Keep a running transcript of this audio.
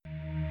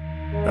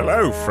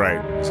Hello,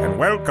 friends, and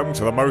welcome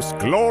to the most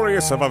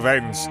glorious of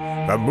events,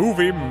 the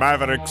Movie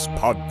Mavericks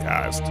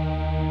podcast.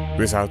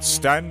 This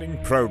outstanding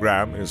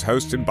program is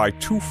hosted by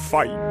two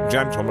fine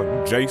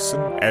gentlemen, Jason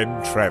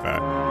and Trevor.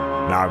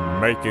 Now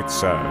make it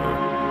so.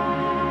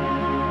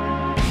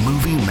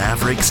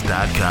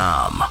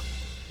 MovieMavericks.com.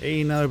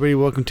 Hey, now everybody,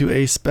 welcome to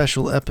a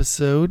special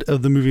episode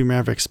of the Movie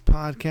Mavericks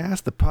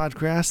podcast, the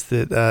podcast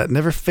that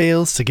never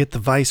fails to get the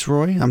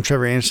Viceroy. I'm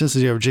Trevor Anderson, so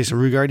you have Jason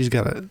Rugard. He's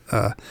got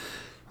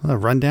a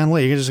rundown.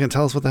 Wait, you're just going to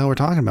tell us what the hell we're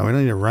talking about? We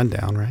don't need a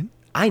rundown, right?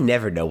 I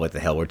never know what the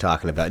hell we're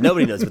talking about.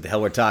 Nobody knows what the hell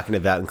we're talking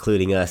about,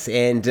 including us.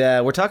 And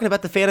we're talking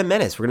about the Phantom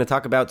Menace. We're going to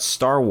talk about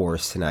Star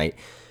Wars tonight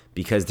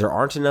because there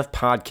aren't enough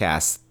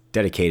podcasts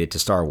dedicated to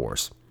Star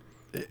Wars.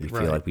 We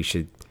feel like we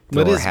should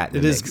throw our hat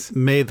in the mix. It is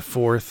May the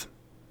 4th.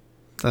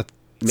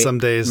 Some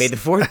days. May the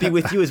 4th be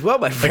with you as well,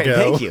 my friend.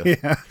 Thank you.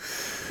 Yeah.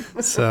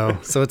 So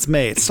it's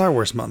May. It's Star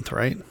Wars month,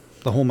 right?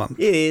 The whole month.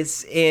 It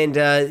is.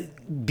 And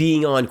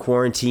being on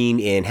quarantine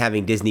and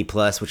having Disney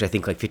Plus, which I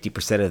think like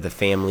 50% of the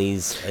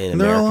families in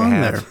They're America all on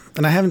have. there.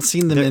 And I haven't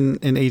seen them in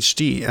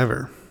HD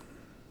ever.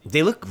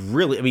 They look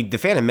really, I mean, the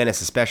Phantom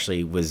Menace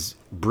especially was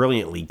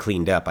brilliantly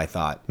cleaned up, I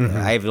thought. Mm-hmm.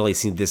 I have only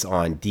seen this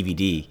on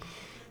DVD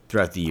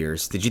throughout the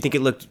years. Did you think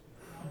it looked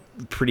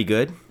pretty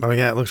good? Oh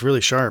yeah, it looks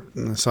really sharp.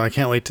 So I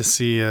can't wait to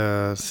see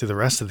the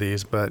rest of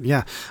these. But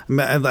yeah,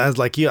 as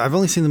like you, I've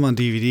only seen them on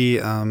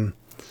DVD.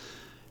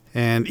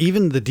 And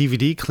even the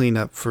DVD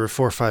cleanup for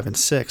 4, 5, and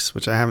 6,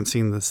 which I haven't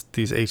seen these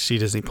HD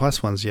Disney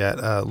Plus ones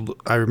yet.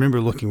 I remember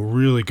looking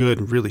really good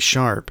and really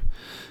sharp.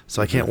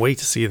 So I can't wait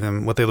to see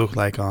them what they look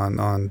like on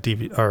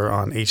DVD or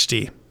on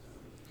HD.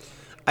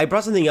 I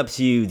brought something up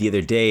to you the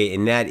other day,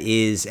 and that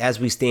is, as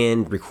we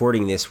stand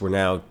recording this, we're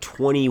now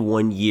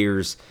 21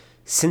 years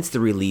since the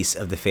release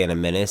of The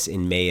Phantom Menace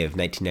in May of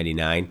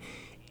 1999.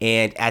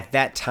 And at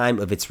that time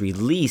of its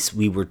release,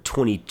 we were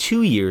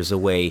 22 years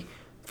away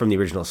from the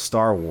original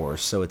Star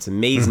Wars. So it's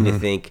amazing to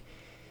think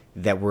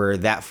that we're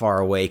that far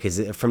away,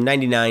 because from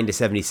 99 to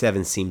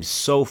 77 seems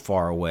so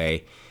far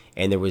away,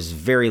 and there was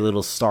very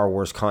little Star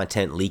Wars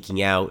content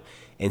leaking out.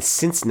 And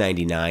since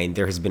 99,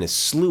 there has been a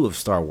slew of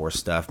Star Wars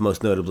stuff,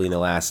 most notably in the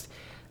last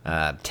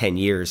 10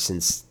 years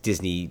since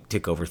Disney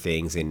took over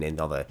things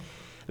and all the... I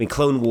mean,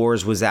 Clone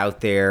Wars was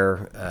out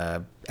there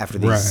after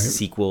these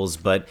sequels,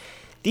 but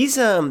these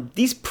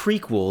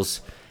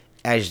prequels,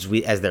 as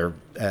they're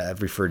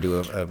referred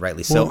to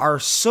rightly so, are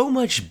so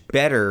much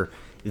better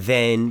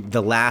than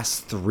the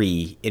last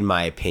three, in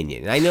my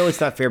opinion. And I know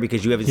it's not fair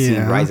because you haven't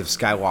seen Rise of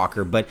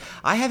Skywalker, but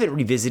I haven't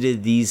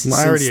revisited these since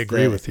I already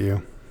agree with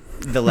you.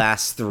 The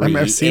last three. I mean,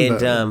 I've seen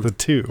and, the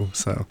two,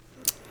 so...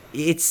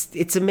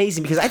 It's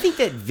amazing because I think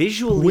that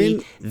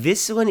visually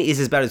this one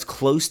is about as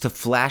close to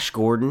Flash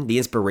Gordon, the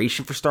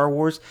inspiration for Star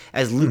Wars,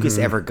 as Lucas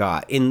ever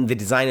got in the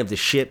design of the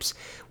ships,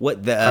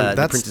 what the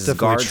Princess's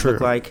guards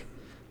look like.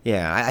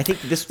 Yeah, I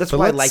think that's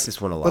why I like this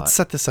one a lot. Let's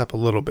set this up a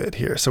little bit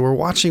here. So we're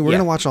going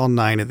to watch all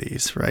 9 of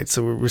these, right?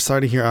 So we're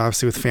starting here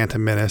obviously with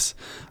Phantom Menace.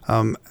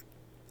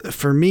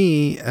 For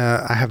me,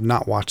 I have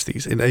not watched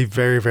these in a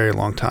very, very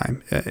long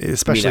time,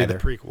 especially the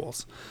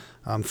prequels.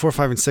 4,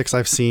 5, and 6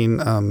 I've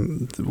seen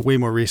way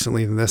more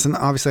recently than this, and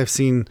obviously I've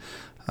seen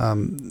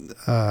but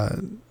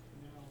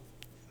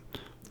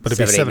it'd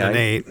be 7 and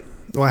 8.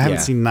 Well, I haven't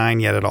seen 9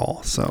 yet at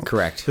all, so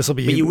correct. This will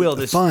be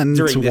fun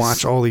to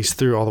watch all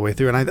these all the way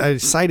through, and I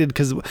decided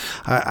because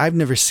I've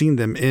never seen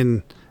them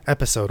in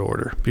episode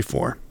order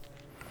before,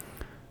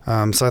 so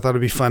I thought it'd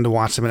be fun to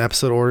watch them in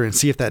episode order and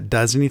see if that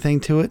does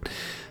anything to it.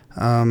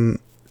 And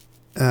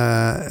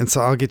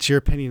so I'll get your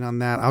opinion on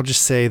that. I'll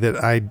just say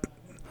that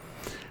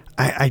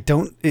I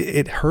don't.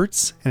 It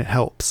hurts and it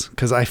helps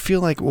because I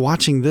feel like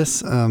watching this.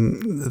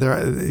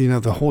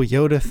 The whole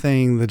Yoda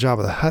thing, the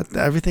Jabba the Hutt,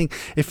 everything.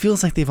 It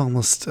feels like they've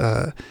almost.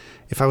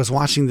 If I was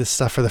watching this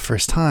stuff for the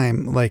first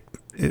time, like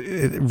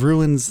it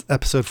ruins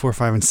episode 4,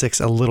 5, and 6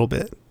 a little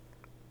bit.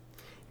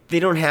 They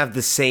don't have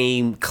the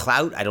same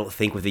clout, I don't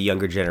think, with the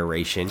younger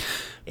generation.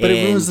 But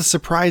it ruins the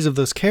surprise of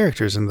those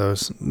characters in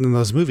those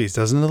movies,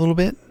 doesn't it? A little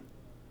bit.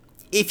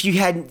 If you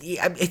had,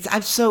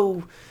 I'm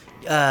so.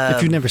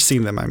 If you've never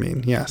seen them, I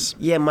mean, yes.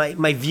 Yeah,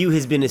 my view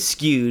has been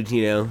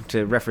askewed,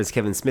 to reference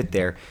Kevin Smith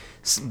there,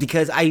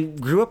 because I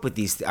grew up with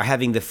these,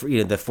 having the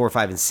 4,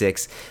 5, and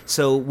 6.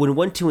 So when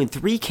 1, 2, and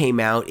 3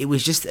 came out, it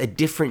was just a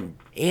different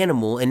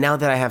animal. And now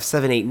that I have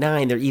 7, 8,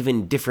 9, they're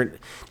even different.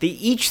 They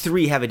each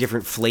 3 have a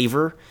different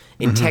flavor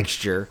and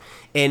texture.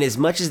 And as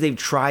much as they've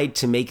tried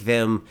to make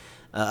them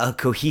a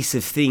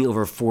cohesive thing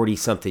over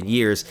 40-something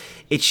years,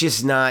 it's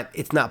just not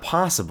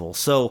possible.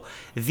 So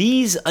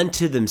these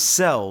unto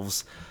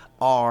themselves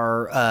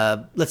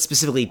are, let's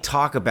specifically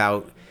talk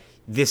about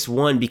this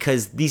one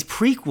because these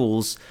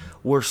prequels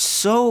were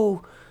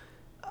so,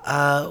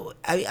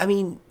 I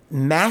mean,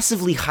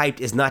 massively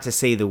hyped is not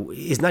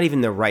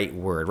even the right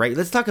word, right?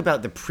 Let's talk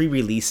about the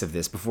pre-release of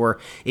this before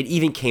it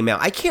even came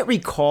out. I can't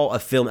recall a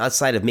film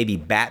outside of maybe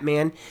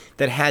Batman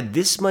that had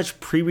this much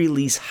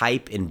pre-release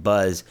hype and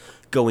buzz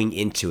going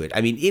into it. I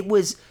mean, it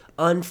was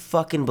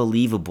unfucking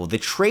believable. The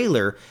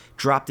trailer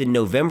dropped in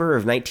November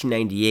of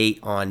 1998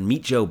 on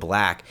Meet Joe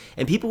Black,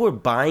 and people were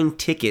buying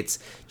tickets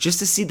just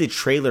to see the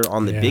trailer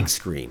on the big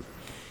screen.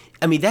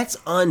 I mean, that's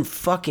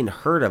unfucking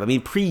heard of. I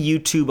mean,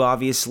 pre-YouTube,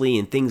 obviously,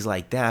 and things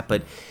like that,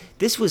 but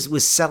this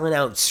was selling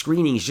out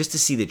screenings just to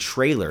see the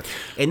trailer.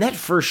 And that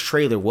first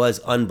trailer was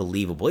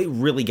unbelievable. It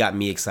really got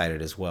me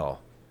excited as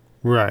well.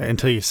 Right,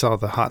 until you saw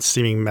the hot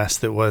steaming mess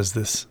that was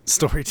this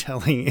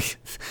storytelling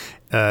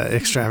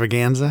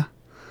extravaganza.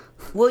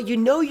 Well, you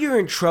know you're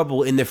in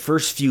trouble in the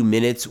first few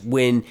minutes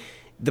when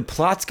the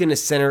plot's going to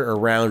center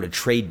around a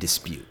trade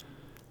dispute.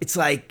 It's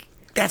like,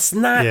 that's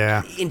not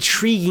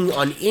intriguing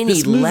on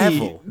any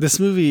level. This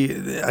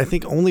movie, I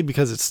think only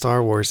because it's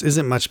Star Wars,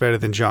 isn't much better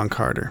than John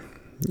Carter,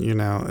 you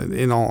know,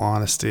 in all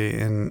honesty.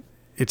 And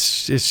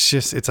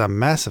it's a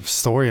mess of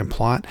story and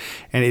plot,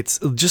 and it's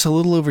just a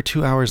little over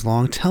 2 hours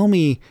long. Tell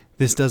me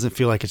this doesn't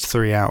feel like it's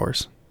 3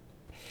 hours.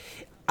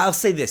 I'll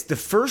say this. The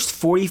first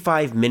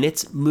 45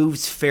 minutes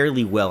moves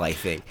fairly well, I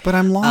think. But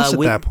I'm lost at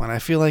that point. I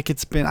feel like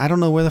I don't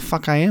know where the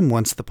fuck I am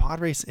once the pod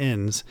race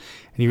ends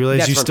and you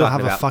realize you still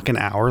have a fucking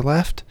hour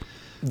left.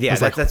 Yeah,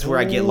 that's where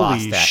I get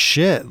lost at. Holy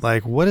shit.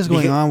 Like, what is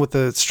going on with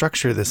the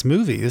structure of this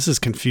movie? This is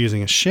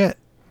confusing as shit.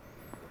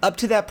 Up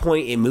to that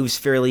point, it moves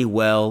fairly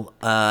well.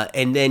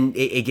 And then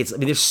it gets... I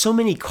mean, there's so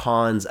many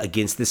cons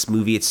against this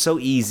movie. It's so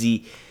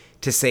easy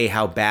to say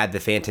how bad The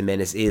Phantom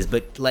Menace is.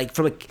 But, like,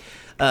 put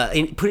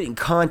it in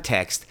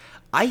context,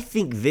 I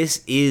think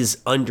this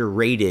is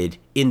underrated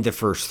in the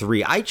first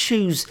three. I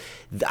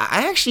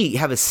actually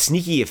have a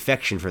sneaky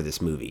affection for this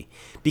movie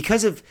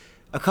because of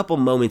a couple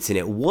moments in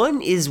it.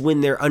 One is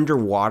when they're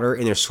underwater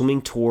and they're swimming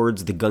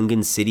towards the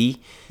Gungan city.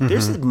 Mm-hmm.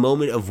 There's a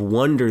moment of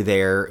wonder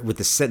there with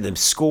the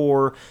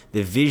score,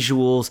 the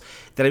visuals,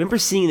 that I remember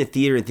seeing in the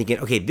theater and thinking,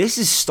 okay, this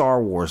is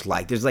Star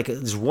Wars-like.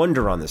 There's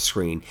wonder on the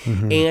screen.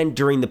 Mm-hmm. And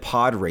during the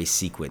pod race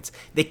sequence.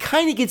 It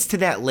kind of gets to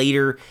that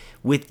later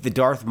with the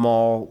Darth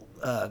Maul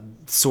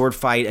sword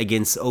fight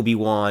against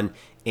Obi-Wan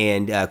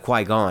and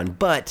Qui-Gon.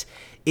 But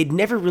it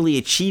never really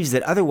achieves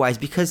that otherwise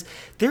because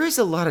there is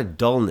a lot of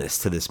dullness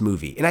to this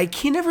movie. And I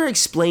can never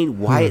explain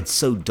why it's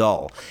so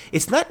dull.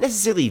 It's not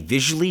necessarily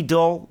visually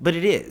dull, but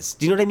it is.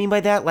 Do you know what I mean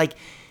by that? Like,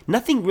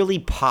 nothing really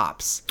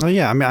pops. Oh,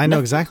 yeah. I mean, I know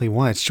exactly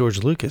why. It's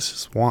George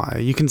Lucas. Why.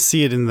 You can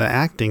see it in the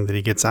acting that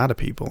he gets out of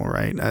people,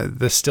 right?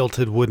 The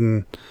stilted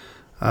wooden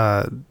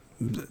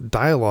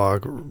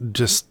dialogue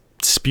just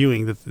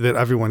spewing that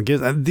everyone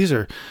gives. These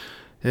are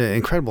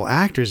incredible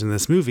actors in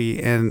this movie,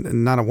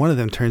 and not a one of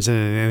them turns in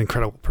an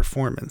incredible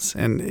performance.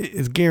 And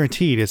it's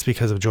guaranteed it's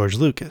because of George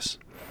Lucas.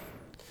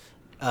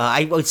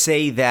 I would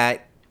say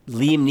that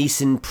Liam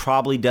Neeson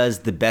probably does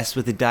the best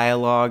with the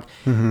dialogue.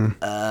 Mm-hmm.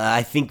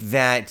 I think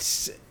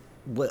that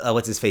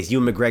what's his face,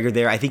 Ewan McGregor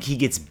there, I think he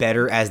gets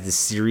better as the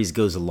series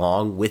goes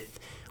along with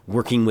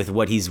working with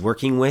what he's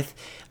working with.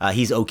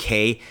 He's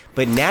okay,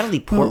 but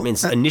Natalie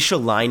Portman's initial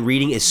line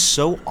reading is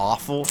so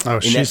awful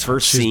in that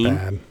first scene.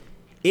 Bad.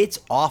 It's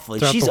awful.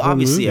 And she's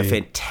obviously a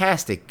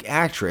fantastic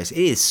actress. It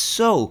is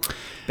so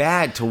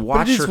bad to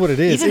watch her. It is what it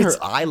is. Even her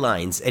eye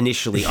lines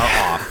initially are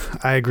off.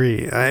 I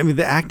agree. I mean,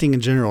 the acting in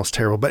general is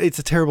terrible, but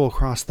it's terrible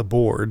across the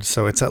board.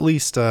 So it's at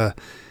least, I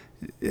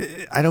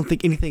don't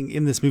think anything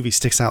in this movie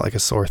sticks out like a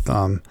sore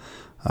thumb,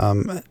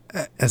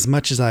 as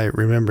much as I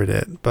remembered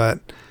it.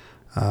 But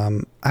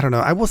I don't know.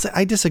 I will say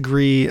I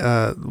disagree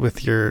with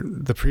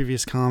the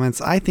previous comments.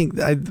 I think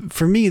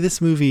for me,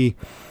 this movie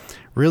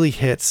really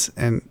hits,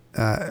 and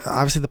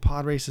obviously the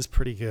pod race is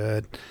pretty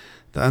good.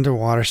 The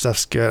underwater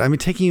stuff's good. I mean,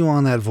 taking you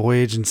on that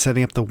voyage and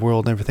setting up the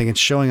world and everything and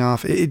showing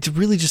off, it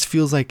really just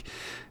feels like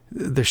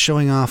they're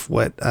showing off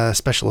what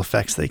special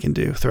effects they can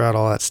do throughout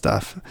all that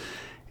stuff.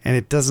 And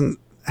it doesn't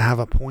have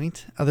a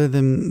point other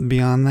than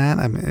beyond that.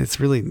 I mean, it's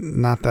really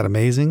not that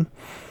amazing.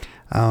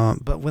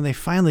 But when they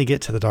finally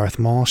get to the Darth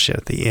Maul shit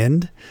at the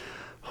end,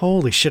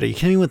 holy shit, are you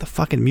kidding me? When the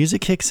fucking music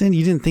kicks in,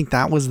 you didn't think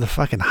that was the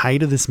fucking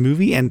height of this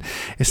movie? And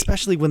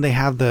especially when they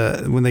have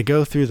when they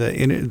go through the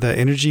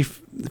energy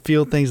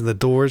field things and the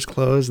doors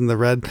close and the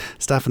red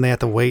stuff and they have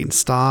to wait and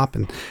stop.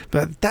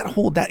 But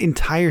that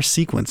entire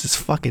sequence is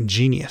fucking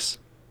genius.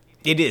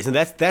 It is, and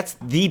that's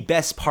the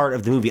best part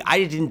of the movie. I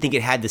didn't think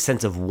it had the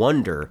sense of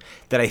wonder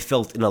that I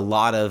felt in a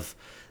lot of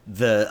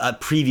the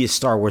previous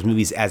Star Wars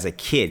movies as a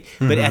kid.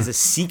 Mm-hmm. But as a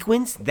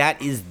sequence,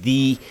 that is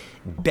the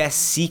best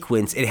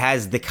sequence. It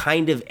has the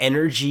kind of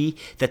energy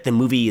that the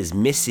movie is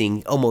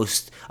missing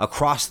almost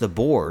across the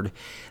board.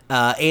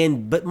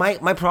 But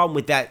my problem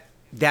with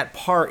that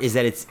part is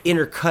that it's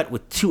intercut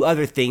with two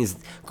other things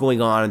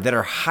going on that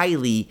are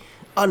highly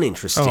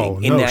uninteresting.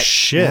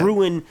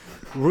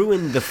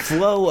 Ruin the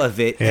flow of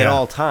it at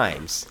all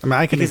times. I mean,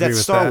 I can because agree that's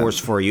with Star that. Wars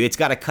for you. It's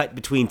got to cut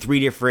between three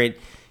different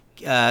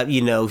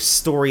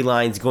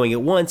storylines going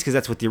at once because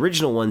that's what the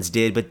original ones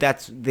did. But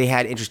they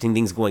had interesting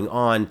things going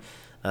on.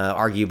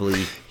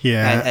 Arguably,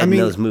 in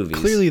those movies.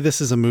 Clearly,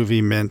 this is a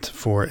movie meant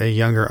for a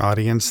younger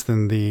audience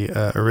than the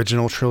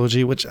original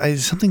trilogy, which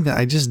is something that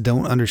I just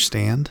don't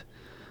understand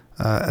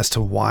as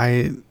to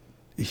why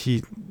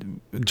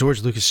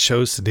George Lucas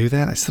chose to do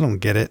that. I still don't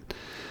get it.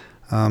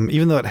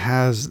 Even though it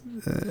has,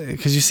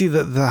 because you see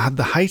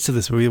the heights of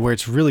this movie where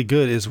it's really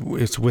good is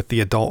it's with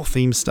the adult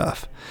theme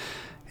stuff,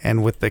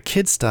 and with the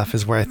kid stuff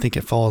is where I think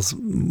it falls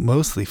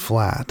mostly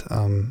flat.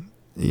 And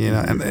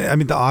I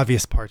mean the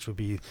obvious parts would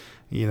be,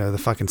 the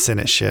fucking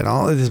Senate shit,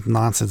 all of this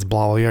nonsense,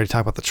 blah, blah. We already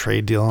talked about the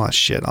trade deal, all that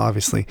shit.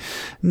 Obviously,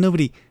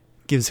 nobody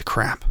gives a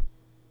crap.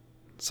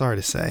 Sorry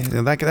to say,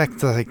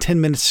 that's like 10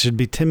 minutes should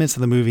be 10 minutes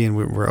of the movie, and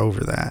we're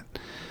over that.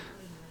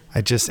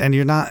 And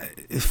you're not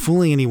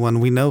fooling anyone.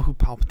 We know who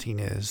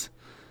Palpatine is.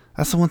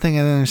 That's the one thing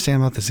I didn't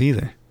understand about this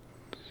either.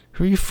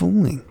 Who are you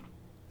fooling?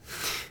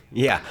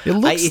 Yeah. It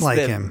looks like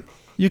him.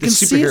 You can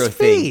see his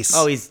face.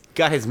 Oh, he's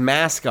got his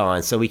mask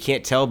on, so we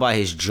can't tell by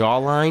his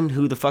jawline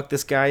who the fuck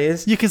this guy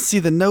is. You can see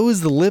the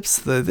nose, the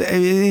lips, and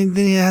then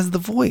he has the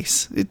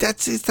voice.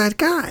 It's that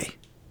guy.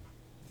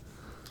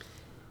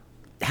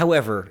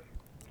 However,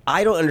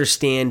 I don't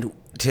understand,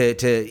 to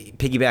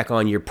piggyback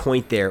on your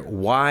point there,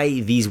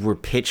 why these were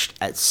pitched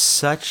at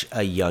such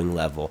a young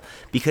level.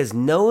 Because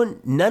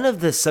none of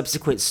the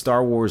subsequent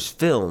Star Wars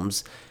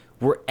films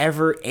were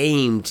ever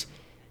aimed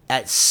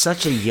at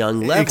such a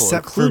young level,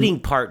 except including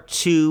part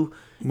 2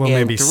 and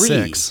maybe 3.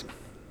 6.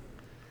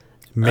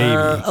 Maybe.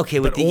 Okay,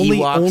 with but the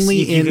Ewoks,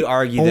 you could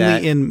argue that.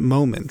 Only in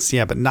moments,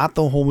 yeah, but not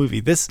the whole movie.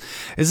 This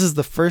is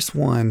the first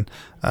one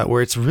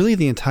where it's really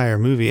the entire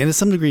movie. And to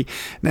some degree,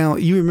 now,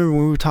 you remember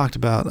when we talked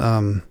about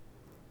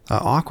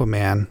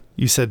Aquaman,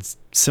 you said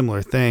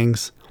similar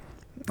things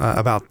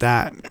about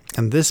that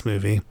and this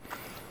movie.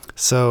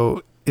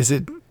 So is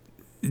it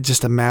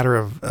just a matter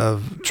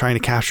of trying to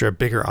capture a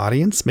bigger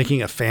audience,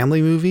 making a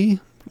family movie?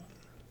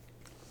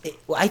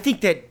 Well, I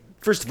think that,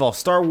 first of all,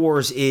 Star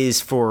Wars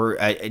is for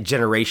a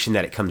generation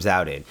that it comes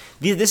out in.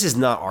 This is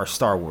not our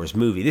Star Wars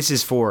movie. This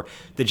is for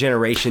the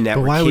generation that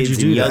were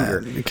kids and younger.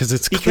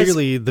 Because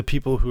clearly the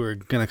people who are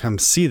going to come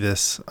see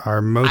this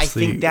are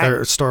mostly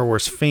Star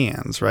Wars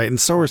fans, right? And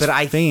Star Wars fans. But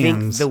I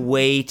think the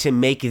way to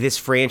make this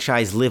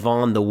franchise live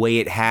on the way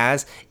it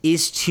has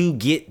is to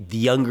get the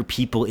younger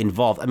people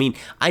involved. I mean,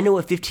 I know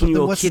a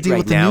 15-year-old kid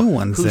right now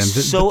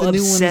who's so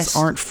obsessed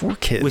aren't for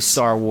kids with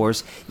Star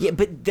Wars. Yeah,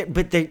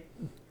 but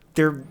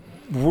they're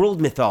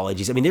world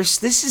mythologies. I mean,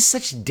 this is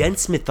such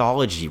dense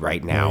mythology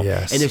right now. Oh,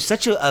 yes. And there's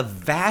such a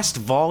vast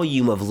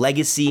volume of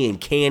legacy and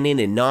canon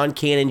and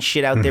non-canon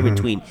shit out there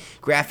between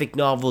graphic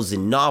novels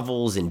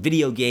and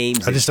video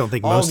games. I just don't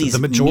think the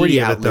majority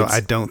of it, though,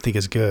 I don't think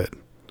is good,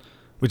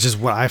 which is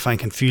what I find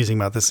confusing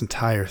about this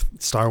entire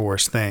Star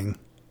Wars thing.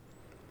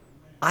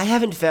 I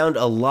haven't found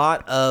a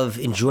lot of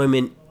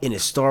enjoyment in a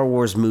Star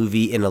Wars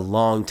movie in a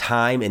long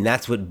time, and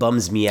that's what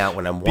bums me out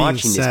when I'm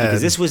watching this,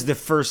 because this was the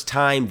first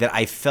time that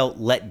I felt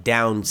let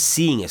down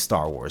seeing a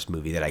Star Wars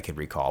movie that I could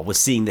recall, was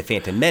seeing The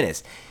Phantom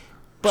Menace.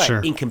 But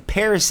in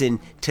comparison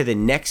to the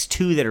next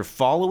two that are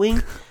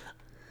following,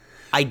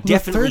 I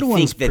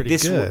definitely think that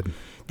this one...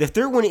 The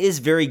third one is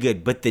very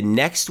good, but the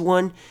next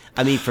one,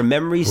 I mean, from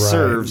memory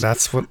serves,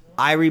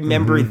 I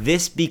remember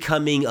this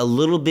becoming a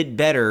little bit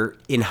better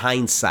in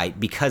hindsight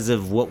because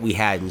of what we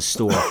had in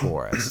store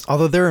for us.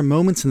 Although there are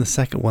moments in the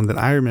second one that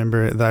I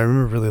remember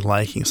really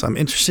liking. So I'm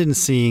interested in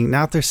seeing,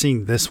 now that they're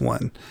seeing this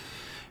one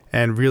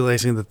and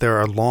realizing that there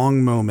are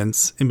long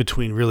moments in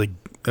between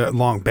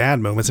long bad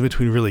moments in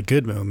between really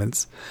good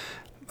moments.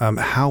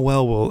 How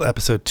well will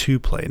episode 2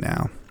 play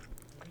now?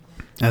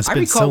 And it's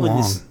been so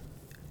long.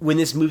 When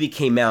this movie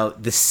came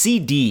out, the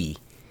CD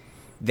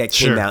that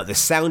came out, the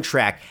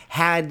soundtrack,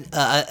 had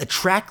a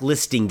track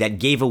listing that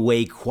gave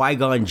away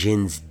Qui-Gon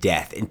Jinn's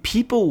death. And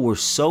people were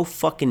so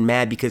fucking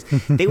mad because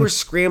they were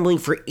scrambling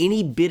for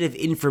any bit of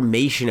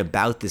information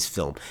about this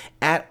film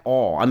at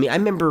all. I mean, I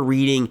remember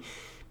reading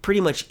pretty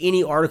much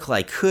any article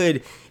I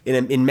could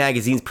in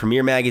magazines,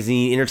 Premiere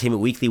Magazine,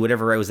 Entertainment Weekly,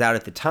 whatever I was out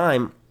at the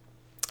time,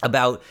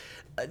 about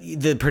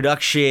the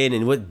production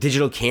and what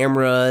digital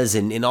cameras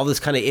and all this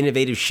kind of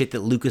innovative shit that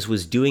Lucas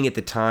was doing at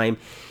the time.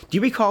 Do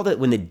you recall that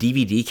when the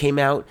DVD came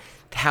out,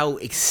 how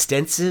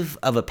extensive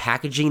of a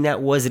packaging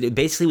that was? That it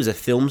basically was a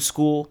film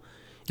school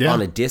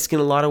on a disc in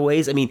a lot of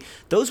ways. I mean,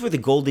 those were the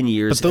golden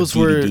years of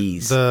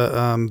DVDs.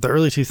 The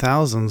early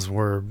 2000s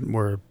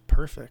were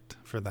perfect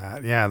for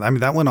that. Yeah, I mean,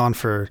 that went on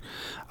for,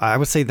 I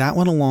would say that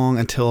went along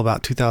until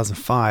about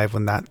 2005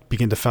 when that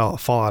began to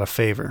fall out of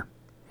favor.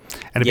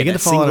 And it began to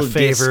fall out of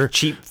favor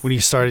when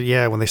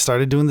when they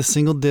started doing the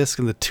single disc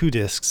and the 2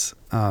 discs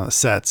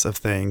sets of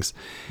things,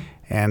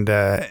 and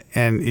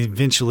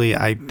eventually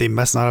they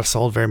must not have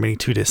sold very many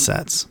 2 disc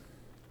sets.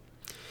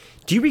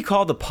 Do you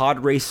recall the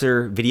Pod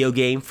Racer video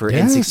game for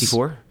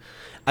N64?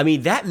 I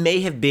mean, that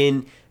may have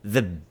been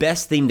the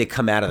best thing to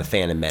come out of the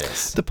Phantom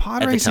Menace. The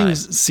pod racing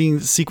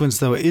sequence,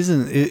 though,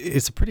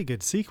 it's a pretty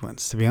good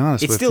sequence, to be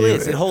honest with you. It still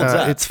is. It holds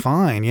up. It's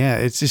fine. Yeah,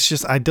 it's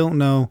just I don't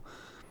know.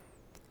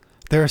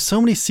 There are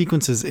so many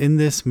sequences in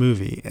this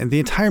movie, and the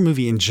entire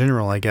movie in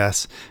general, I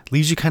guess,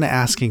 leaves you kind of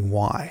asking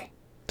why.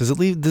 Does it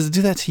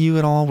do that to you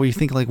at all, where you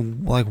think like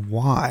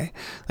why?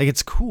 Like,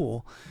 it's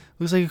cool.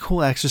 It looks like a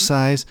cool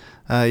exercise.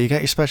 You got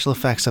your special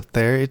effects up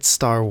there. It's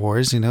Star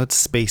Wars,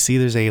 it's spacey.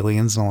 There's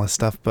aliens and all this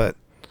stuff, but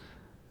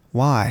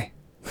why?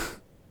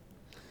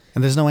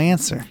 And there's no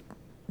answer.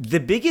 The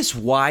biggest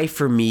why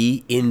for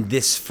me in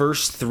this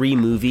first 3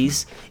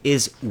 movies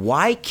is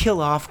why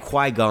kill off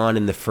Qui-Gon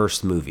in the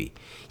first movie?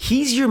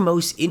 He's your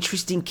most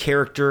interesting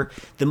character,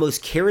 the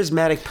most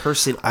charismatic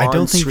person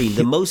on screen,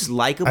 the most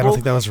likable. I don't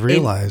think that was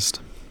realized.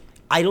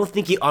 I don't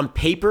think on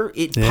paper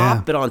it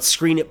popped, but on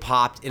screen it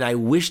popped. And I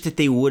wish that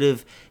they would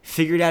have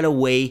figured out a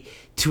way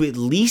to at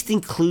least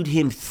include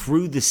him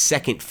through the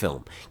second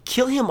film.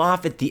 Kill him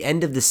off at the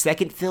end of the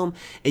second film,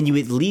 and you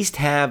at least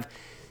have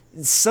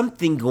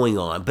something going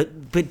on.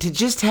 But to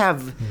just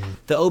have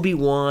the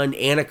Obi-Wan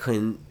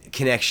Anakin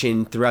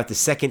connection throughout the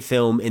second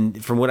film,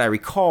 and from what I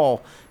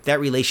recall, that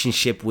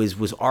relationship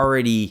was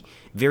already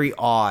very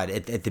odd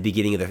at the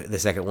beginning of the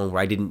second one,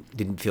 where I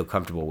didn't feel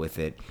comfortable with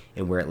it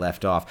and where it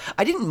left off.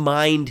 I didn't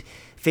mind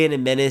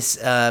Phantom Menace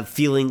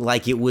feeling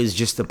like it was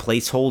just a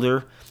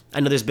placeholder. I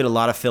know there's been a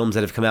lot of films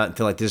that have come out and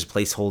feel like there's a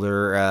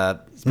placeholder,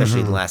 especially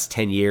in the last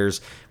 10 years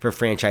for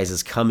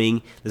franchises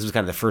coming. This was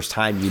kind of the first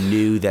time you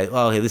knew that,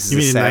 oh, hey, this is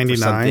a setup for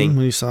something.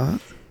 When you saw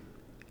it?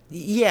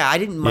 Yeah, I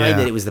didn't mind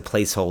that it was the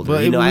placeholder. Well,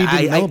 we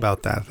didn't know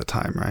about that at the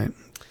time, right?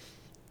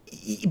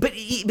 But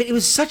it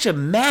was such a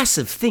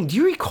massive thing. Do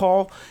you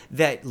recall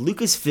that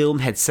Lucasfilm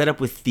had set up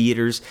with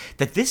theaters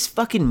that this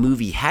fucking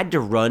movie had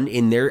to run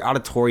in their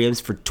auditoriums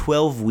for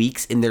 12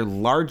 weeks in their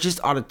largest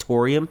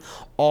auditorium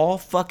all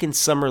fucking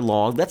summer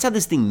long? That's how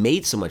this thing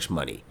made so much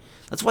money.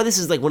 That's why this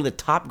is like one of the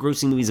top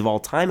grossing movies of all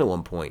time at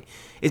one point.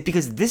 It's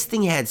because this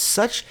thing had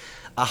such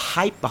a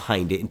hype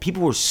behind it and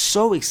people were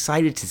so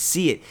excited to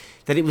see it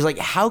that it was like,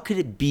 how could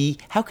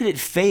it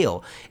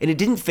fail? And it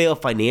didn't fail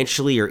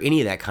financially or any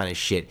of that kind of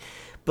shit.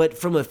 But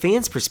from a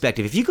fan's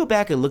perspective, if you go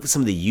back and look at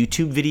some of the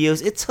YouTube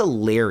videos, it's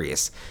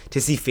hilarious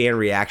to see fan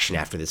reaction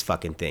after this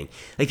fucking thing.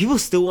 Like, people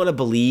still want to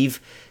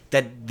believe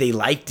that they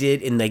liked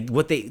it and like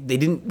what they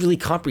didn't really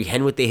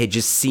comprehend what they had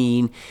just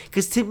seen.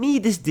 Because to me,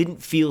 this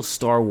didn't feel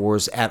Star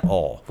Wars at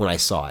all when I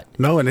saw it.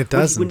 No, and it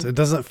doesn't. It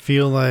doesn't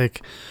feel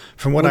like,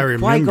 from what I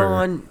remember.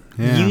 Qui-Gon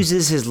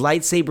uses his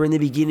lightsaber in the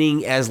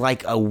beginning as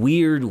like a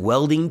weird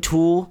welding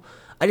tool.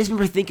 I just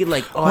remember thinking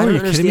like, I don't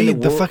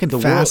understand the fucking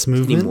fast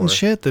movement and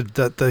shit,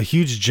 the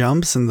huge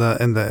jumps and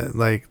the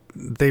like,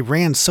 they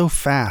ran so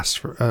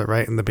fast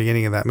right in the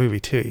beginning of that movie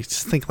too. You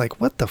just think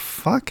like, what the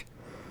fuck?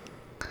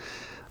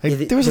 Like,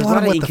 there was a lot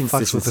of what the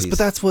fucks with this, but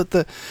that's what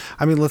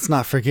let's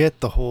not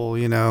forget the whole,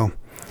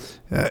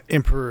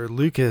 Emperor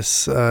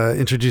Lucas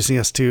introducing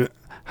us to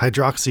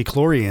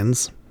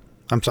hydroxychlorians.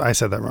 I'm sorry, I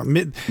said that wrong.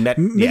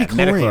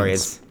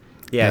 Midichlorians.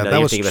 Yeah, no,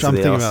 that was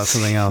something about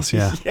something else.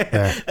 Yeah,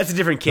 that's a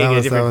different king.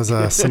 That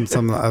was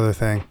some other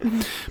thing.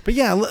 But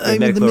yeah, I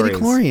mean, the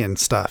midichlorian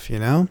stuff.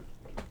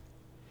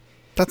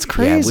 That's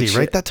crazy,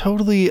 right? That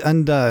totally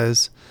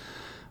undoes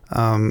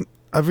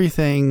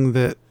everything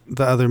that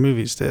the other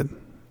movies did.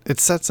 It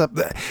sets up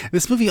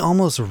this movie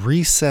almost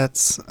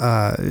resets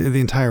the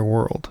entire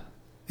world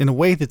in a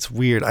way that's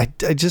weird.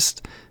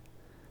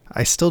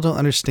 I still don't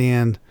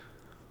understand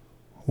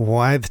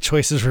why the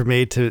choices were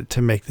made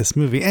to make this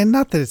movie. And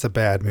not that it's a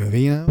bad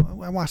movie, I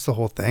watched the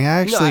whole thing. I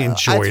actually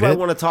enjoyed it. That's why I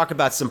want to talk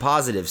about some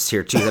positives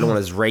here too. I don't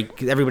want to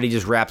rake, everybody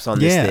just raps on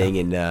this thing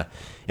and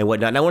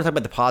whatnot. And I want to talk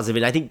about the positive.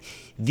 And I think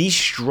the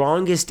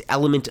strongest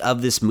element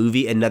of this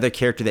movie, another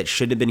character that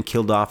should have been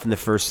killed off in the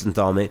first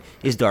installment,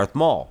 is Darth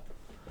Maul.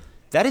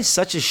 That is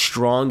such a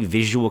strong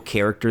visual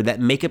character. That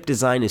makeup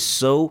design is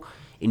so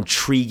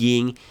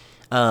intriguing.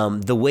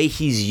 The way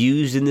he's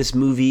used in this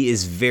movie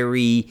is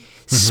very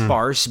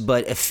sparse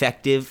but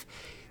effective,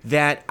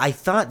 that I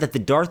thought that the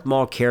Darth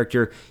Maul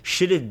character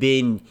should have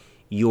been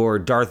your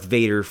Darth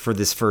Vader for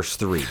this first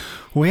 3.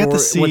 We have to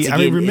see.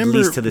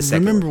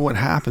 Remember what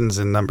happens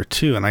in number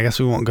 2, and I guess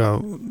we won't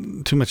go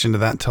too much into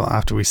that until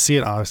after we see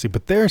it, obviously.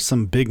 But there are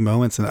some big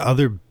moments and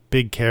other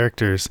big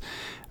characters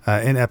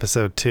in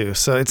episode 2,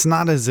 so it's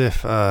not as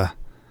if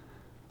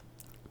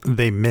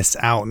they miss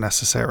out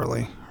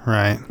necessarily.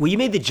 Right. Well, you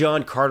made the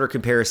John Carter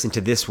comparison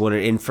to this one,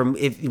 and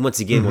once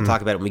again, we'll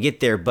talk about it when we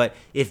get there. But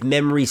if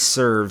memory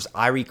serves,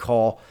 I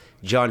recall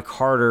John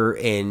Carter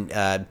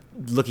and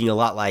looking a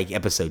lot like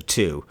Episode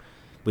 2,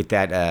 with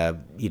that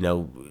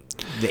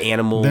the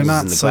animals and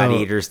the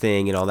gladiators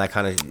thing and all that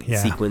kind of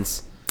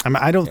sequence. I mean,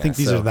 I don't think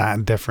these are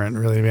that different,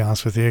 really, to be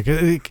honest with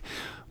you.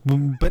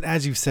 But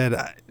as you said,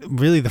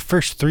 really, the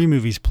first 3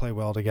 movies play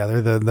well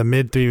together. The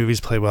mid 3 movies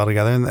play well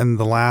together, and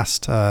the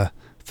last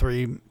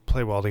 3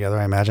 play well together,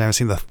 I imagine. I haven't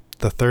seen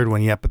the third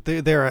one yet, but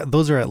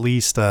those are at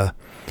least under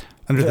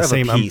the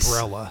same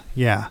umbrella.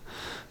 Yeah.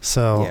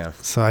 So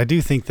I do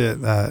think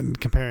that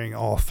comparing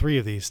all 3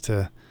 of these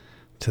to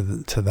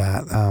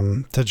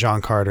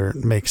John Carter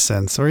makes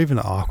sense, or even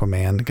to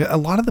Aquaman. A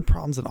lot of the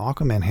problems that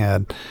Aquaman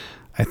had,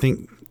 I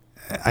think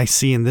I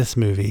see in this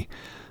movie.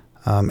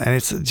 And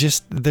it's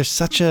just, there's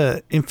such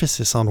a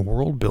emphasis on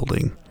world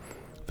building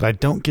that I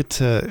don't get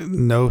to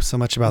know so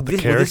much about the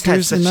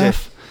characters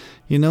enough.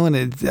 And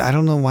I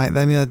don't know why. I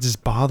mean, that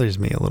just bothers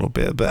me a little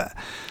bit. But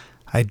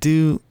I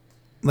do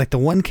like the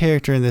one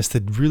character in this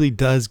that really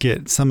does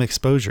get some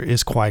exposure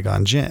is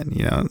Qui-Gon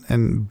Jinn.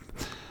 And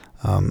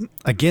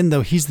again,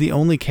 though, he's the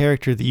only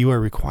character that you are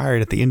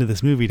required at the end of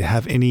this movie to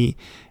have any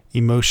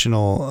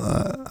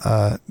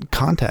emotional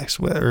context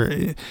with,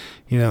 or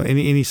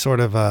any sort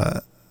of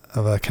a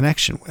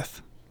connection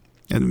with,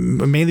 and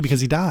mainly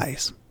because he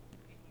dies.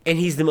 And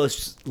he's the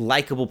most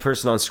likable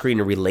person on screen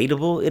and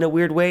relatable in a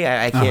weird way.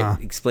 I can't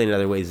explain it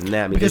other ways than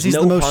that. I mean, because he's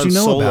the most you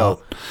know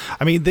about.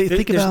 I mean,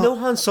 there's no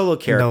Han Solo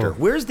character. No.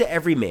 Where's the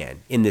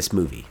everyman in this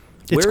movie?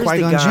 It's Where's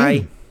Qui-Gon the guy?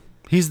 Jinn.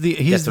 He's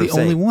the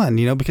only one,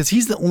 because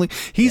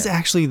he's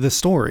actually the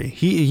story.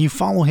 You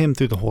follow him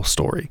through the whole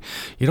story.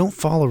 You don't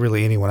follow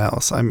really anyone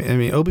else. I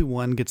mean,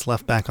 Obi-Wan gets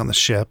left back on the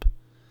ship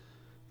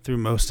through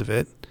most of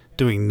it,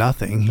 doing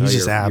nothing. He's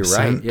just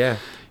absent. You're right.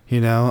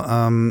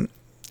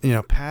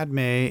 Yeah. Padme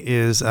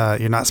is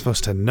you're not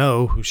supposed to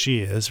know who she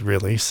is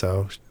really,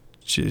 so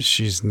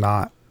she's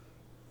not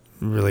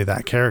really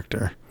that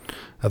character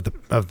of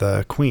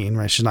the queen,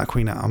 right? She's not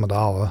Queen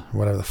Amidala or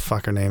whatever the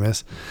fuck her name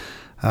is.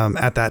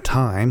 At that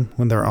time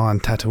when they're on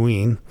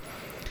Tatooine.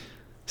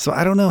 So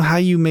I don't know how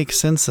you make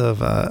sense of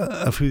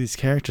who these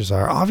characters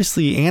are.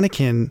 Obviously,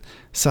 Anakin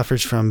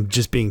suffers from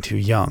just being too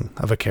young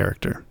of a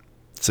character.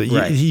 So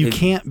you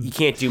can't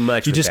do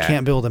much. You just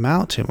can't build him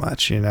out too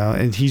much,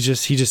 and he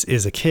just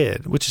is a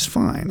kid, which is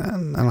fine. I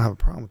don't have a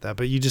problem with that,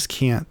 but you just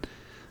can't.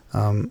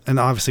 And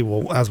obviously,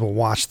 as we'll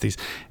watch these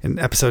in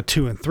episode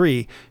 2 and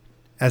 3,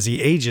 as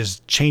he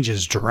ages,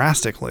 changes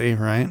drastically,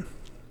 right?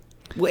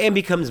 Well, and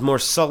becomes more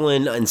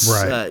sullen and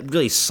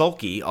really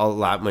sulky a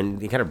lot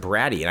when kind of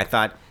bratty. And I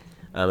thought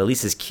at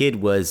least his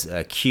kid was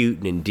cute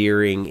and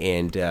endearing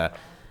and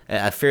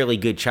a fairly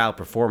good child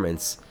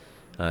performance,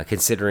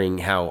 considering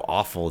how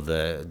awful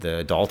the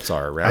adults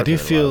are around him. I do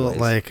feel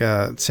like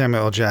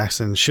Samuel L.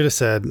 Jackson should have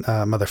said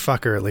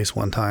motherfucker at least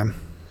one time.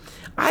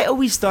 I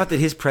always thought that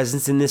his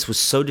presence in this was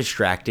so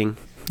distracting.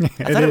 I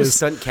thought it was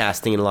stunt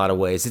casting in a lot of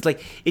ways. It's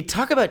like,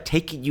 talk about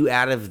taking you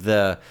out of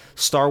the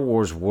Star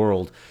Wars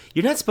world.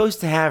 You're not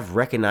supposed to have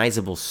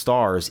recognizable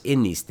stars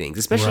in these things,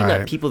 especially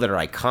not people that are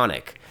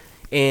iconic.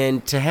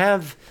 And to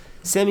have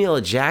Samuel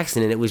L.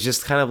 Jackson, and it was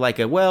just kind of like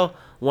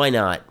why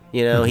not?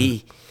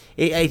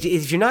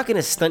 If you're not going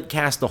to stunt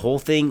cast the whole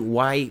thing,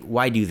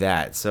 why do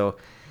that? So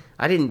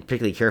I didn't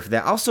particularly care for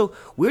that. Also,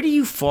 where do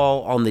you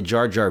fall on the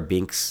Jar Jar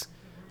Binks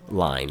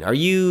line? Are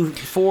you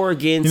for,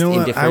 against,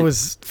 indifferent? I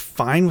was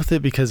fine with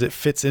it because it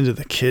fits into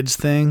the kids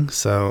thing,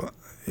 so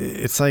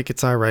it's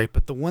all right.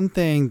 But the one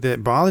thing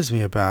that bothers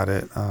me about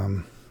it,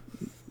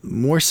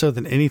 more so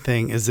than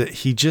anything, is that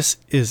he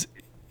just is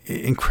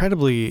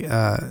incredibly,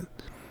 I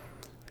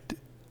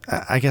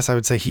guess I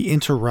would say he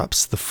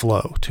interrupts the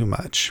flow too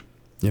much.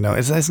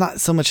 It's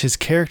not so much his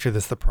character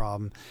that's the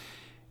problem.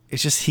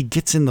 It's just he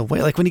gets in the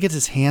way. Like when he gets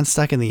his hand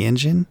stuck in the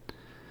engine,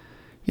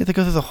 you have to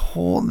go through the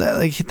whole,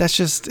 it's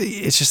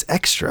just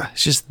extra.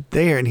 It's just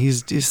there. And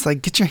he's just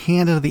like, get your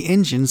hand out of the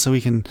engine so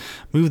we can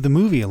move the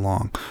movie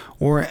along.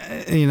 Or,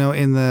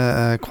 in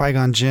the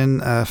Qui-Gon Jinn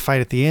fight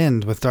at the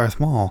end with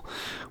Darth Maul,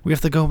 we have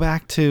to go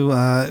back to,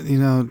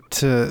 with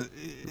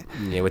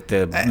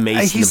the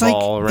mace and the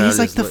ball around. He's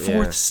like the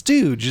fourth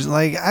stooge.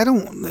 Like,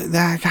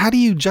 how do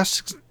you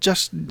just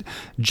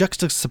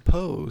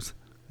juxtapose,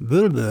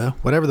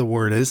 whatever the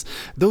word is,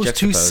 those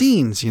two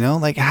scenes,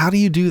 like how do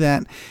you do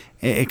that?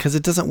 Because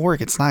it doesn't work.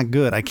 It's not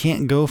good. I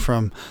can't go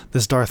from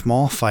this Darth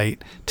Maul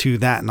fight to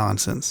that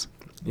nonsense.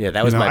 Yeah,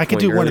 that was my point. I could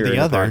do one or the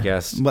other,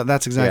 podcast. But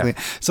that's exactly.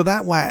 Yeah. So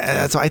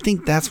so I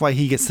think that's why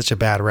he gets such a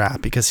bad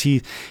rap, because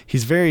he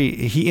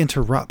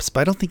interrupts. But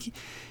I don't think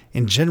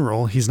in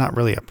general he's not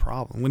really a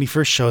problem. When he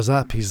first shows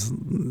up, he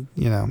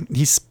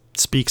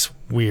speaks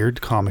weird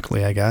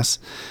comically, I guess,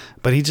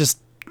 but he just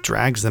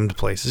drags them to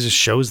places, just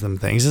shows them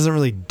things. He doesn't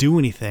really do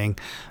anything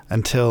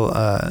until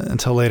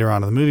later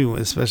on in the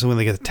movie, especially when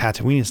they get the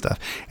Tatooine and stuff.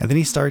 And then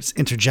he starts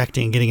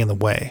interjecting and getting in the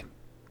way.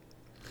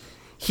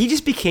 He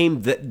just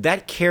became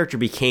that character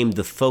became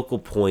the focal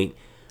point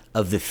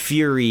of the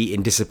fury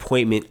and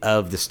disappointment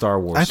of the Star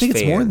Wars fans. I think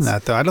it's more than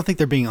that, though. I don't think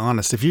they're being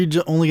honest. If you're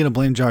only going to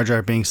blame Jar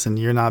Jar Binks, then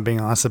you're not being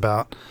honest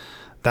about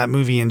that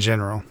movie in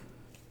general.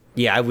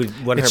 Yeah, I would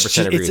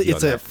 100% agree with you on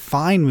It's a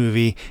fine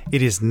movie.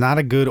 It is not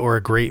a good or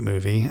a great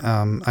movie.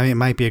 It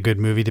might be a good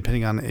movie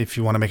depending on if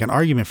you want to make an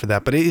argument for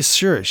that, but it is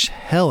sure as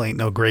hell ain't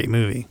no great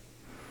movie.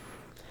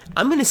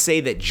 I'm going to say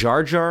that the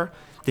Jar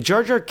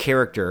Jar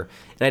character,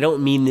 and I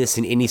don't mean this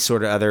in any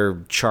sort of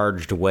other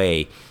charged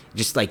way,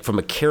 just like from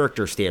a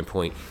character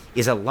standpoint,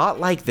 is a lot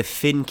like the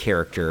Finn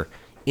character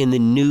in the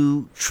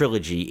new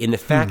trilogy, in the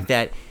fact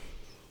that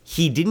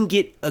he didn't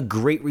get a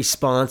great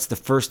response the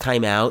first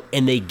time out,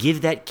 and they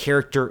give that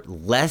character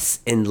less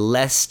and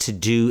less to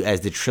do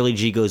as the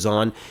trilogy goes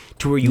on,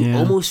 to where you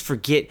almost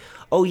forget,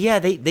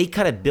 they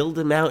kind of build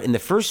him out in the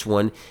first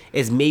one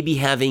as maybe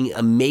having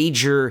a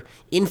major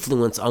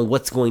influence on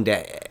what's going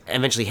to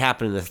eventually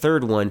happen in the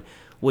third one,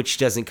 which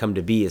doesn't come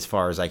to be as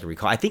far as I can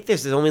recall. I think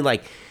there's only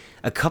like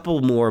a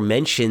couple more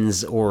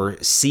mentions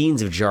or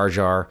scenes of Jar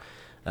Jar,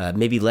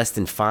 maybe less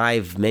than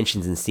 5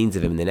 mentions and scenes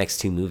of him in the next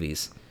 2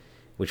 movies,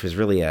 which was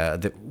really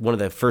one of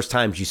the first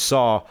times you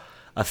saw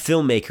a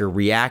filmmaker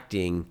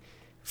reacting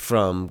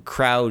from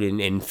crowd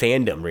and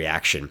fandom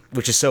reaction,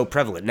 which is so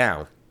prevalent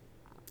now.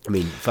 I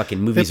mean, fucking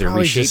movies are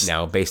reshaped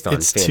now based on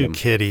it's fandom. too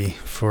kiddie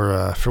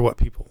for what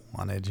people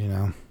wanted, you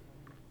know.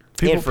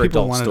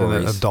 People wanted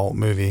an adult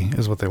movie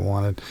is what they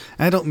wanted.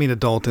 And I don't mean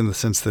adult in the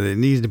sense that it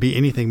needs to be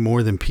anything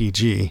more than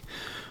PG.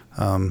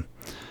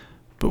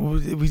 But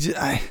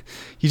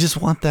you just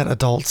want that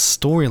adult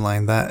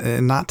storyline,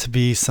 that not to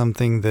be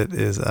something that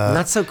is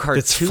not so cartoonish.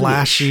 That's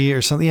flashy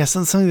or something. Yeah,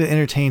 something that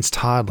entertains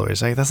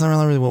toddlers. Like, that's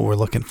not really what we're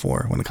looking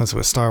for when it comes to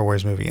a Star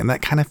Wars movie, and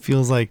that kind of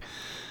feels like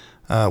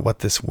what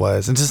this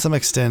was. And to some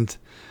extent,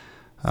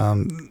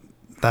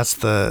 that's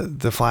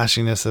the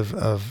flashiness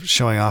of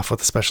showing off what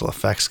the special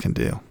effects can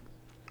do.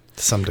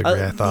 To some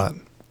degree, I thought.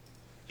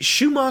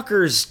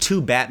 Schumacher's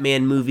 2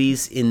 Batman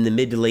movies in the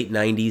mid to late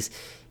 90s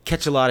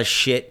catch a lot of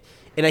shit.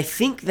 And I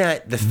think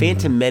that the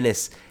Phantom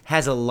Menace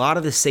has a lot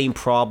of the same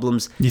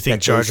problems. You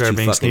think Jar Jar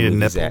Binks needed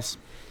nipples?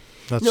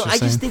 No, I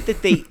just think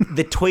that the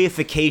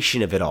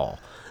toyification of it all.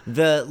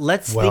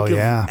 Let's think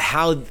of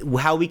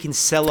how we can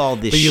sell all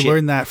this shit. But you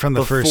learned that from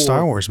the first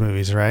Star Wars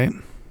movies, right?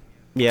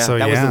 Yeah, so,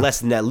 that was the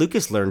lesson that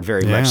Lucas learned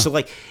very much. So,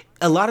 like,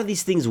 a lot of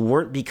these things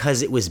weren't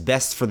because it was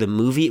best for the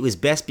movie. It was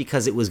best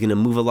because it was going to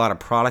move a lot of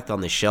product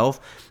on the shelf.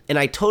 And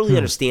I totally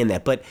understand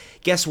that. But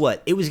guess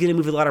what? It was going to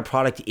move a lot of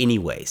product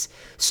anyways.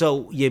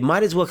 So you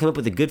might as well come up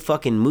with a good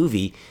fucking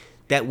movie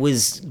that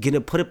was going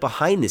to put it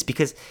behind this.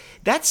 Because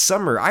that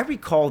summer, I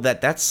recall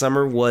that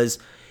summer was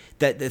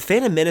that the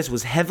Phantom Menace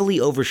was heavily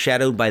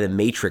overshadowed by The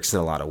Matrix in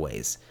a lot of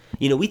ways.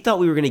 You know, we thought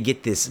we were going to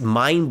get this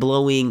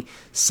mind-blowing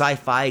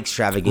sci-fi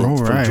extravagance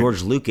from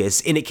George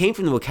Lucas, and it came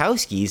from the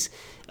Wachowskis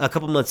a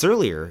couple months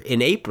earlier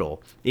in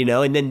April, you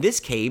know, and then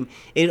this came,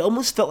 and it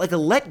almost felt like a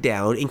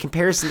letdown in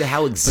comparison to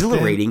how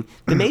exhilarating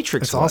The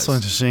Matrix was. It's also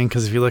interesting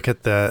because if you look at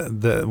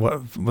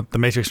what the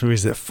Matrix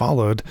movies that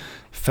followed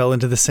fell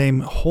into the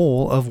same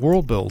hole of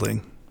world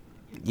building.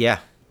 Yeah.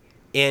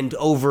 And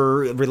over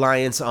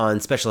reliance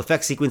on special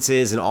effects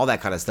sequences and all that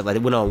kind of stuff. Like,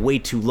 it went on way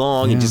too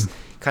long and just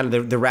kind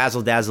of the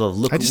razzle dazzle of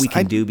look what we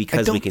can do because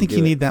we can do it. I don't think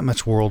you need that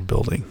much world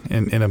building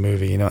in a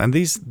movie, you know. And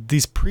these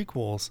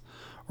prequels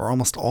are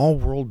almost all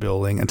world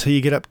building until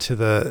you get up to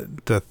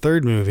the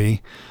third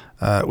movie,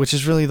 which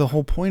is really the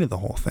whole point of the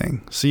whole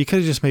thing. So you could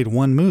have just made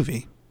one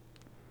movie.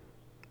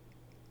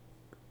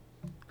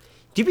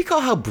 Do you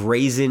recall how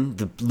brazen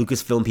the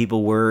Lucasfilm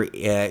people were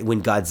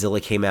when Godzilla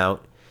came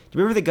out? Do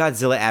you remember the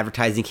Godzilla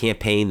advertising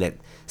campaign that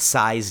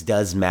size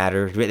does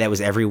matter? That was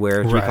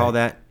everywhere. Do you recall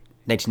that?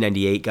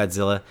 1998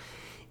 Godzilla.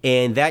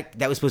 And that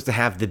was supposed to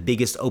have the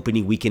biggest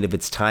opening weekend of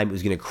its time. It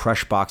was going to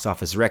crush box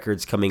office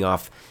records coming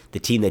off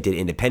the team that did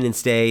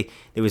Independence Day.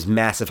 There was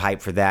massive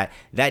hype for that.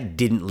 That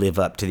didn't live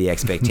up to the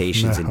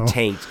expectations and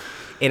tanked.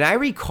 And I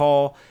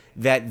recall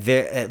that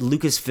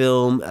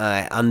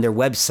Lucasfilm on their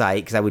website,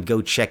 because I would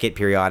go check it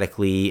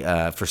periodically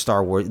for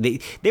Star Wars.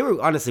 They were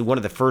honestly one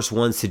of the first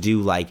ones to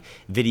do like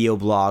video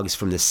blogs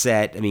from the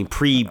set. I mean,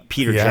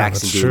 pre-Peter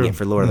Jackson doing it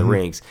for Lord of the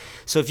Rings.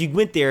 So if you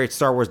went there at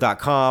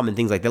StarWars.com and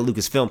things like that,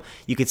 Lucasfilm,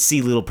 you could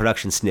see little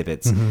production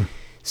snippets.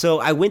 So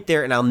I went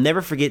there, and I'll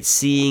never forget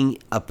seeing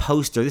a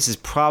poster. This is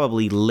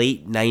probably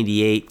late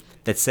 98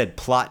 that said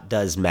 "Plot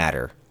does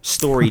matter."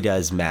 Story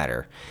does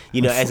matter.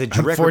 You know, as a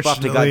direct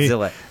ripoff to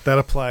Godzilla. That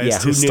applies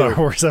to Star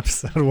Wars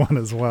Episode 1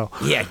 as well.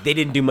 Yeah, they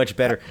didn't do much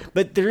better.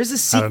 But there is a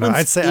sequence. I don't know.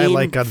 I'd say I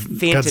like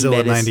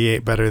Godzilla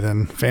 98 better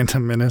than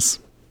Phantom Menace.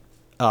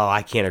 Oh,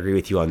 I can't agree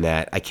with you on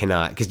that. I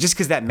cannot.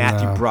 Because that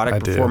Matthew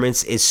Broderick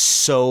performance is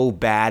so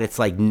bad, it's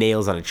like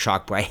nails on a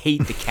chalkboard. I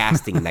hate the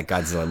casting in that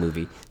Godzilla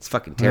movie. It's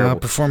fucking terrible.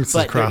 Performances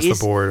across the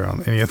board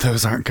on any of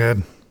those aren't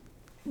good.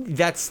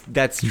 That's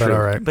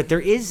true. But there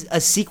is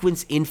a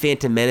sequence in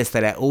Phantom Menace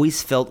that I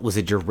always felt was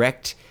a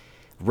direct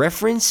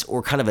reference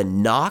or kind of a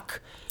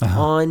knock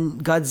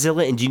on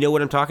Godzilla. And do you know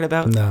what I'm talking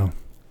about? No.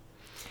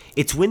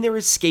 It's when they're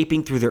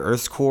escaping through the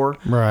Earth's core.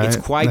 Right. It's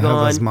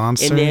Qui-Gon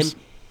monsters.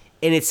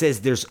 and it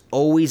says there's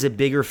always a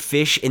bigger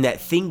fish, and that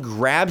thing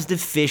grabs the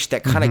fish,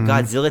 that kind of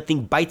Godzilla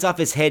thing, bites off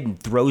his head and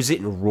throws it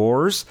and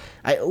roars.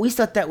 I always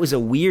thought that was a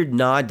weird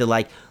nod to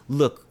like,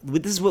 look,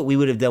 this is what we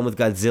would have done with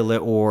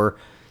Godzilla, or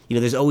you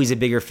know, there's always a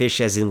bigger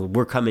fish, as in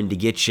we're coming to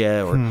get you,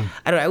 or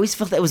I don't know. I always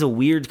felt that was a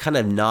weird kind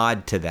of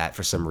nod to that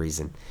for some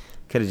reason.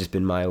 Could have just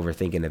been my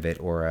overthinking of it,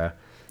 or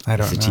I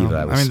don't know.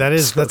 I mean,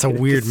 that's a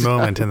weird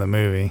moment in the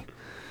movie.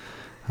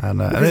 I don't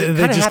know.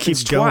 They just keep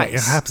going.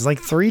 Twice. It happens like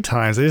 3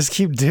 times. They just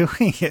keep doing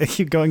it,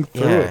 keep going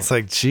through. Yeah. It's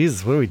like,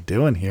 Jesus, what are we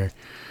doing here?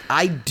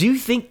 I do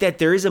think that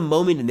there is a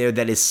moment in there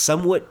that is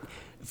somewhat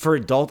for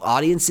adult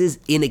audiences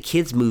in a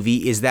kid's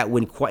movie, is that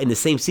when in the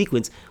same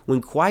sequence,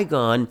 when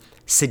Qui-Gon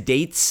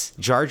sedates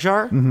Jar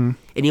Jar and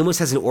he almost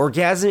has an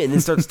orgasm and then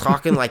starts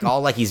talking like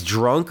all like he's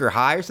drunk or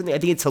high or something. I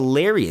think it's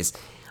hilarious.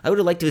 I would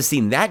have liked to have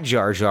seen that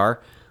Jar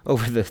Jar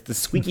over the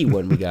squeaky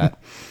one we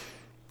got.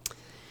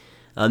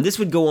 This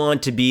would go on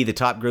to be the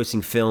top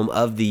grossing film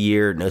of the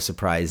year. No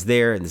surprise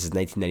there. And this is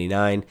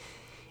 1999.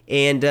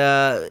 And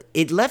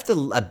it left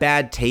a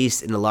bad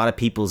taste in a lot of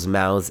people's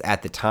mouths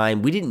at the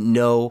time. We didn't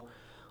know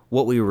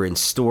what we were in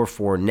store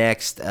for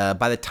next.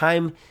 By the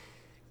time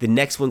the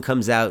next one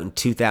comes out in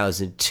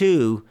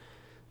 2002,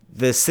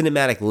 the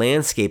cinematic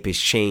landscape has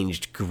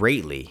changed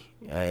greatly.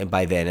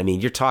 by then. I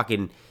mean, you're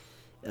talking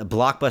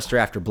blockbuster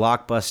after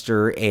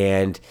blockbuster,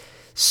 and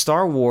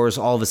Star Wars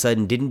all of a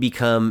sudden didn't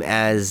become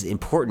as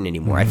important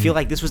anymore. I feel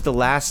like this was the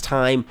last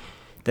time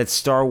that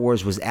Star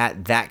Wars was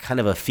at that kind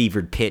of a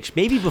fevered pitch.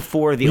 Maybe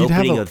before the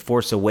opening of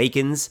Force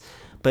Awakens,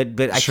 but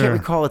I can't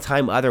recall a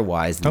time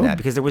otherwise than that,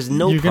 because there was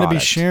no You're going to be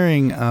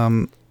sharing,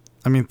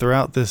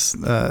 throughout this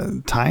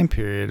time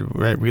period,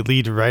 right? We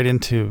lead right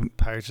into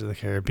Pirates of the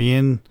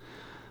Caribbean,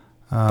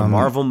 the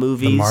Marvel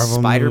movies,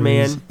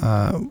 Spider-Man.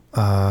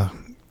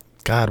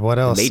 God, what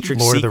else? The Matrix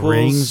Lord sequels. of the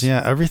Rings.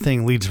 Yeah,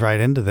 everything leads right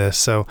into this.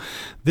 So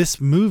this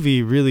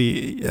movie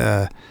really,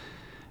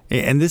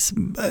 and this,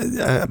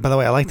 by the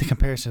way, I like the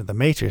comparison to The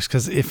Matrix,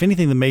 because if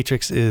anything, The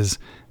Matrix is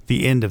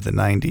the end of the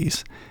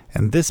 90s,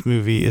 and this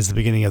movie is the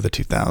beginning of the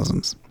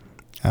 2000s.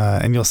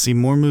 And you'll see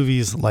more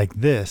movies like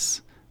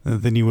this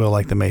than you will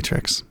like The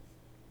Matrix,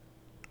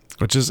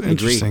 which is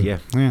interesting. Agreed,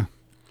 yeah.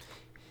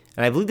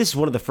 And I believe this is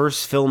one of the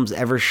first films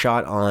ever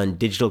shot on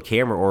digital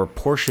camera, or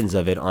portions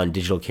of it on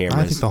digital cameras.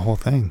 I think the whole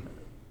thing.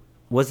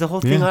 Was the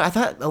whole thing on? I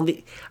thought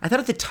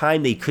at the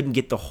time they couldn't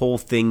get the whole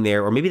thing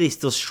there, or maybe they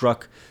still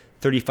struck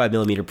 35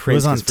 millimeter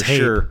prints. It was on for tape.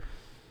 Sure,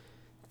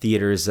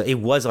 theaters. It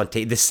was on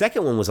tape. The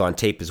second one was on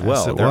tape as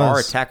well. Yes, there are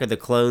Attack of the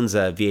Clones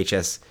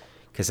VHS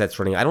cassettes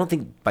running. I don't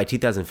think by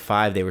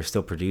 2005 they were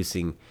still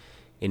producing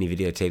any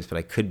videotapes, but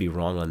I could be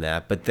wrong on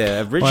that. But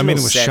the original it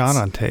was shot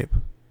on tape.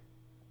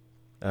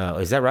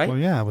 Is that right? Well,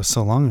 yeah, it was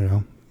so long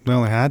ago. We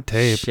only had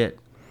tape. Shit.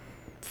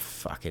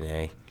 Fucking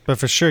A. But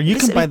for sure, you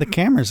can buy the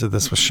cameras that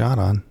this was shot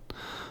on.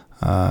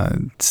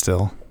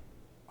 Still.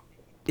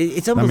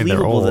 It's unbelievable,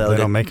 they're old. though. They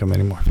don't make them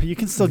anymore. But you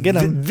can still get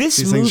them.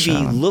 This movie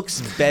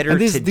looks better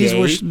today.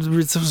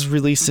 This was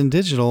released in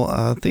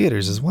digital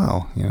theaters as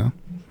well, you know.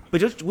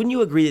 But wouldn't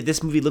you agree that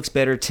this movie looks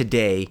better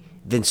today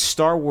than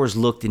Star Wars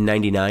looked in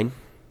 99?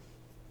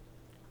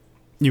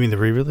 You mean the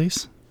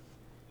re-release?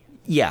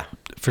 Yeah.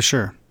 For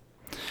sure.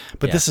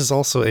 But this is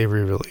also a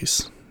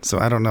re-release. So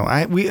I don't know.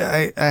 I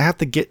have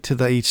to get to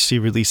the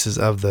HD releases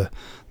of the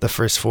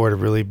first four to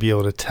really be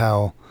able to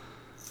tell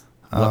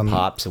what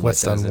pops and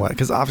what's done what.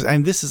 Because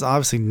this is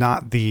obviously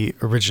not the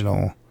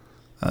original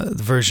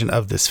version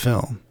of this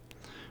film,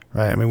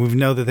 right? I mean, we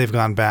know that they've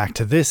gone back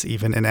to this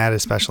even and added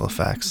special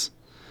effects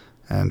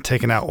and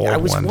taken out old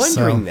ones. I was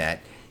wondering that.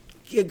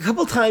 A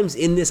couple times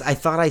in this, I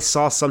thought I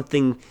saw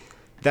something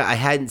that I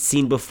hadn't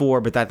seen before,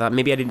 but I thought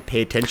maybe I didn't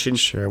pay attention.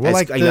 Sure. Well,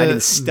 I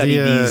didn't study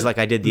these like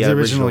I did the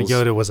original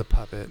originals. Yoda was a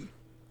puppet,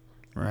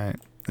 right?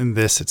 In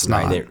this, it's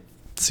not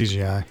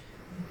CGI.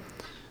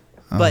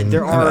 But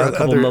there are a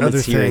couple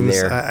moments here and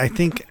there. I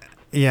think,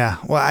 yeah.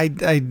 Well, I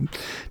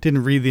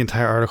didn't read the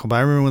entire article, but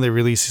I remember when they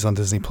released these on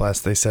Disney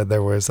Plus, they said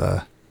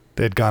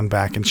they had gone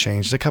back and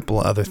changed a couple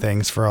of other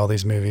things for all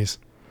these movies.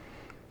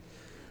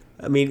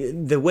 I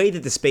mean, the way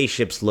that the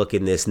spaceships look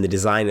in this and the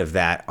design of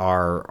that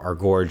are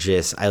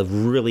gorgeous. I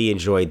really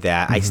enjoyed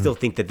that. Mm-hmm. I still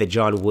think that the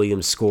John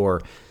Williams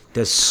score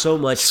does so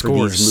much for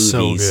these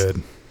movies. So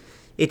good.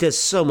 It does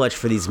so much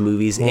for these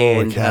movies.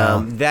 Holy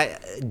cow.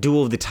 That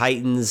Duel of the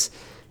Titans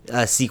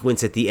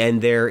sequence at the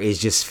end there is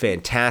just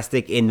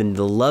fantastic. And then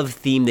the love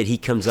theme that he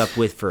comes up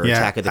with for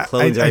Attack of the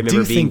Clones, I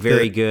remember being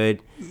very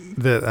good.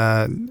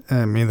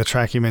 The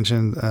track you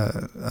mentioned,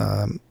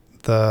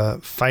 the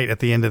fight at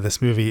the end of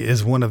this movie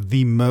is one of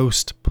the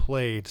most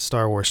played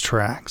Star Wars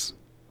tracks.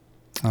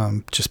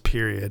 Just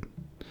period.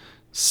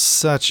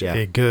 Such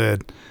a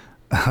good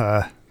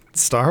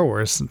Star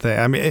Wars thing.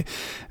 I mean,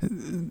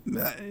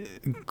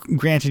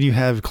 granted, you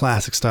have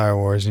classic Star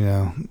Wars,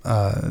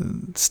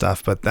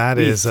 stuff, but that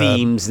is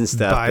themes and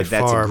stuff. By but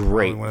that's far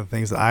great. One of the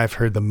things that I've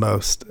heard the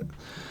most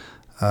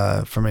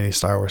from any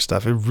Star Wars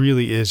stuff. It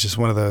really is just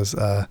one of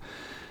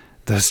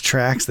those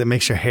tracks that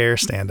makes your hair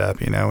stand up,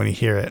 when you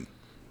hear it.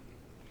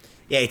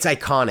 Yeah, it's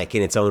iconic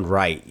in its own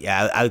right.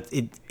 Yeah,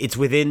 it's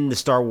within the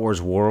Star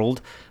Wars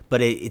world,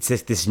 but it's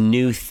just this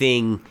new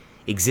thing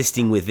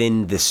existing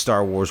within the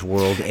Star Wars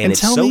world, and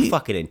it's so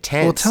fucking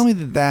intense. Well, tell me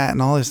that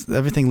and all this,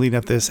 everything leading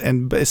up to this,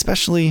 and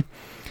especially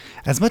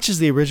as much as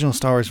the original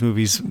Star Wars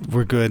movies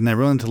were good, and I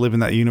wanted to live in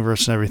that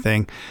universe and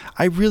everything,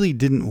 I really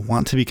didn't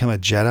want to become a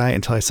Jedi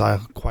until I saw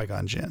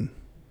Qui-Gon Jinn.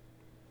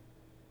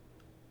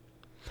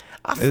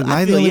 Am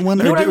I the only one,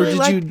 or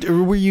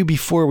were you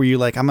before? Were you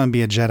like, I'm gonna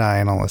be a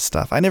Jedi and all this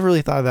stuff? I never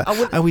really thought of that.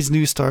 I always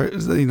knew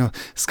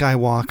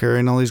Skywalker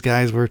and all these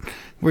guys were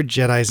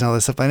Jedis and all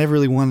this stuff. I never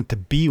really wanted to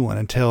be one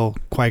until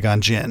Qui-Gon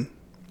Jinn.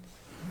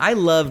 I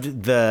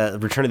loved the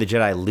Return of the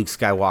Jedi, Luke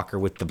Skywalker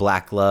with the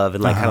black glove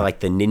and kind of like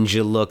the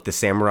ninja look, the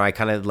samurai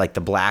kind of like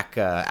the black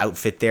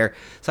outfit there.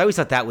 So I always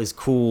thought that was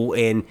cool,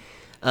 and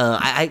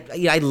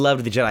I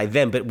loved the Jedi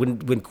then, but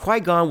when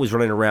Qui-Gon was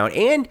running around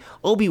and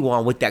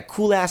Obi-Wan with that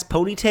cool ass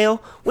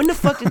ponytail, when the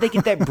fuck did they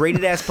get that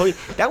braided ass pony?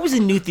 That was a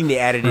new thing they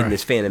added in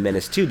this Phantom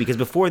Menace too, because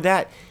before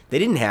that they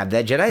didn't have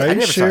that Jedi. I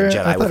never saw a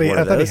Jedi with one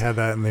of those. I thought he had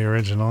that in the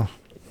original.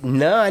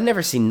 No, I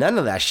never seen none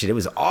of that shit. It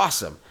was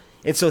awesome.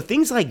 And so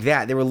things like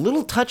that, there were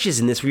little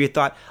touches in this where you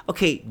thought,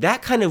 okay,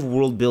 that kind of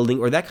world building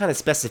or that kind of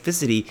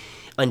specificity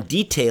on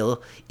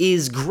detail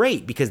is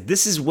great because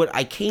this is what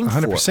I came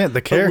 100%, for.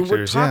 the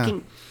characters,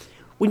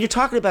 when you're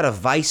talking about a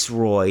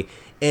viceroy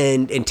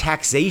and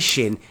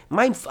taxation,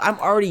 I'm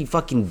already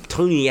fucking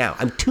tuning out.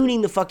 I'm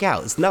tuning the fuck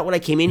out. It's not what I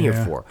came in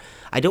here for.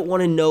 I don't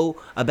want to know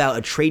about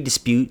a trade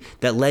dispute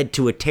that led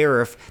to a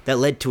tariff that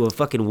led to a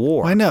fucking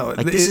war. I know.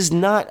 Like, this is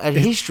not a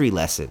history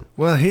lesson.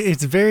 Well,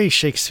 it's very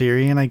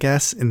Shakespearean, I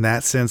guess, in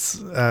that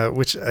sense,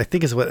 which I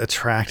think is what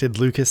attracted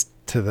Lucas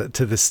to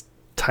this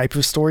type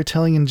of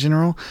storytelling in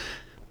general.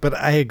 But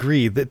I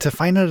agree that to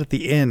find out at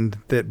the end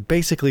that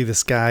basically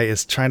this guy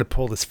is trying to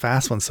pull this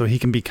fast one so he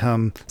can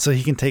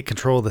take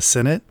control of the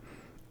Senate.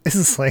 This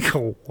is like,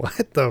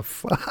 what the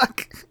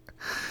fuck?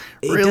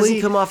 It Really? doesn't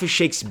come off as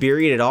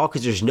Shakespearean at all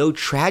because there's no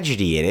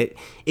tragedy in it.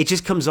 It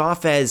just comes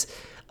off as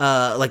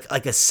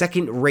like a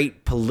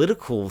second-rate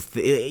political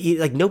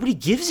like nobody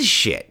gives a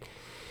shit.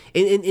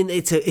 And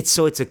it's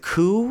a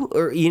coup,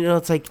 or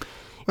it's like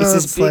it's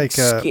this big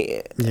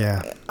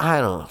scam.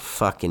 I don't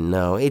fucking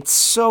know. It's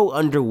so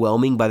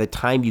underwhelming by the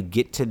time you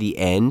get to the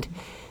end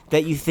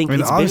that you think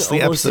it's obviously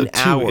been almost episode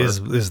an hour.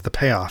 2 is the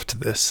payoff to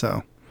this,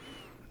 so.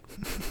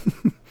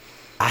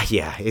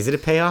 Yeah, is it a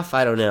payoff?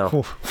 I don't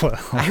know. Well,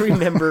 I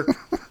remember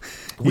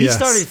we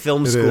started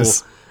film school.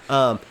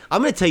 I'm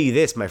going to tell you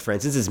this, my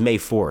friends. This is May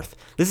 4th.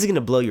 This is going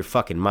to blow your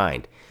fucking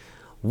mind.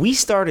 We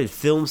started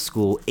film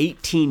school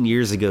 18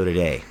 years ago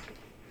today.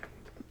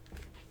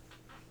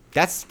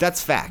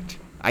 That's fact.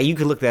 You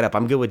can look that up.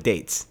 I'm good with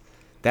dates.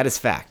 That is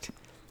fact.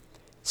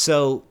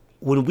 So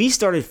when we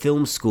started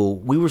film school,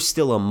 we were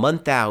still a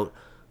month out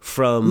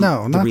from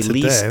the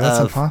release today. That's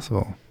of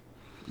impossible.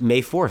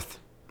 May 4th,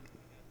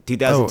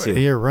 2002. Oh,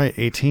 you're right.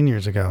 18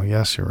 years ago.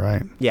 Yes, you're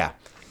right. Yeah.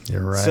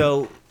 You're right.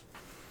 So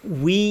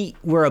we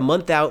were a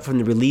month out from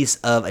the release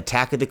of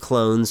Attack of the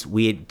Clones.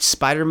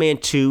 Spider-Man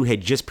 2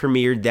 had just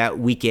premiered that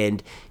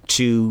weekend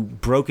to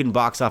broken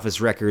box office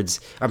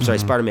records. I'm sorry,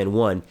 Spider-Man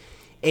 1.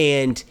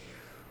 And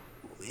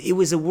it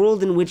was a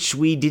world in which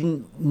we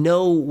didn't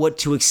know what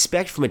to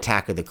expect from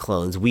Attack of the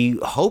Clones. We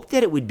hoped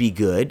that it would be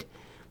good,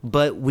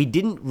 but we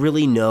didn't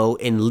really know.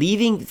 And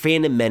leaving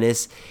Phantom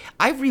Menace,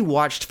 I've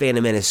rewatched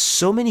Phantom Menace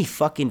so many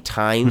fucking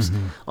times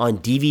on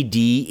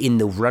DVD in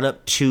the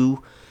run-up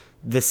to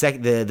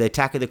the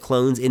Attack of the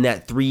Clones in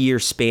that 3-year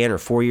span or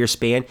 4-year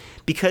span,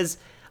 because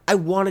I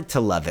wanted to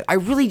love it. I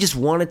really just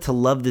wanted to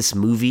love this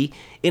movie,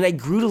 and I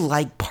grew to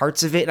like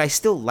parts of it, and I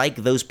still like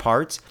those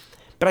parts,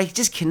 but I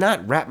just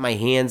cannot wrap my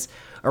hands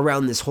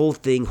around this whole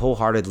thing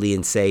wholeheartedly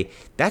and say,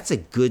 that's a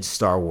good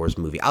Star Wars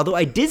movie. Although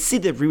I did see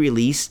the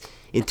re-release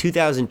in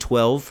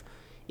 2012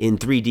 in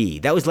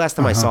 3D. That was the last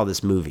time I saw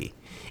this movie.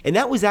 And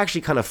that was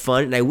actually kind of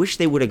fun, and I wish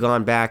they would have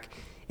gone back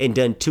and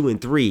done 2 and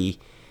 3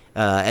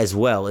 as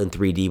well in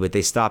 3D, but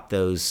they stopped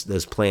those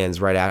plans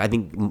right out. I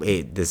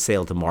think the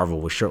sale to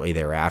Marvel was shortly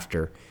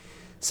thereafter,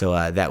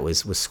 so that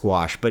was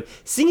squashed. But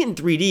seeing it in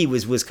 3D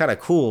was kind of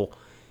cool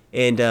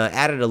and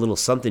added a little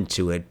something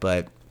to it,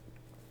 but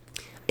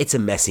it's a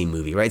messy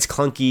movie, right? It's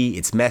clunky,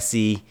 it's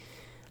messy.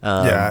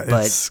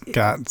 But it's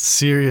got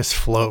serious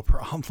flow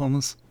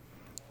problems.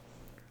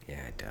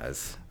 Yeah, it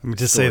does. I mean,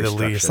 to say the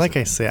least. Like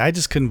I say, I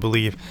just couldn't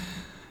believe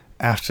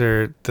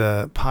after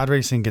the pod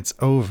racing gets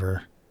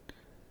over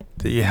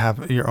that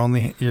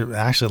you're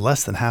actually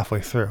less than halfway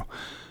through.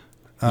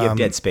 You have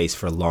dead space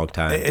for a long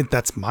time.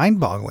 That's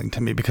mind-boggling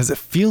to me because it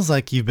feels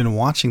like you've been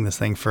watching this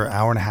thing for an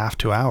hour and a half,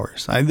 2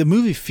 hours. The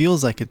movie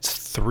feels like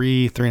it's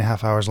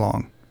 3.5 hours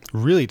long. It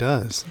really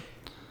does.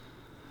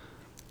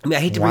 I mean,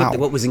 I hate to bring up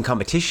what was in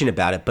competition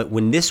about it, but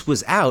when this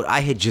was out, I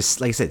had just,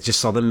 like I said, just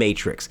saw The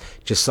Matrix,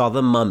 just saw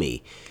The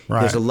Mummy.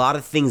 Right. There's a lot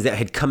of things that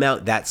had come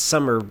out that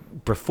summer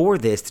before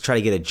this to try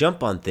to get a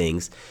jump on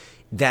things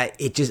that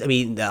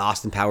the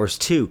Austin Powers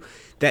 2,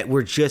 that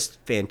were just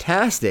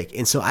fantastic.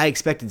 And so I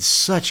expected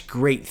such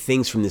great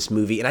things from this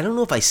movie. And I don't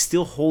know if I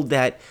still hold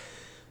that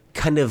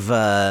kind of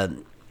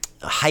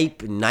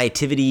hype and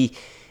naivety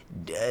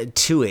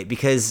to it,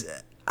 because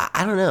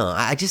I don't know.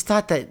 I just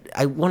thought that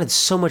I wanted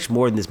so much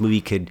more than this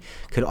movie could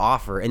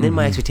offer. And then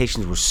my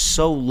expectations were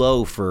so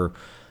low for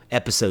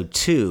episode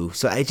 2.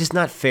 So it's just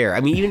not fair.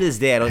 I mean, even to this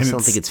day, I don't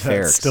think it's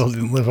fair. Still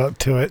didn't live up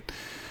to it.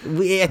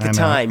 At the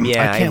time,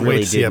 yeah. I can't wait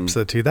to see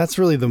episode 2. That's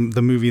really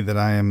the movie that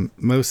I am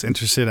most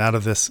interested out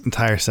of this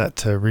entire set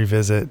to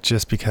revisit,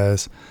 just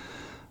because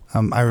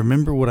I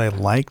remember what I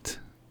liked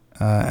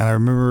and I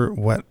remember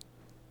what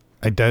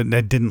I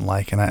didn't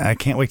like. And I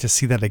can't wait to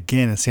see that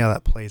again and see how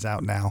that plays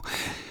out now.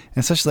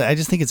 And especially, I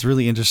just think it's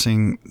really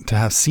interesting to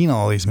have seen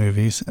all these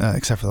movies,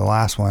 except for the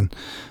last one,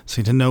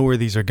 so to know where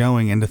these are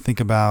going and to think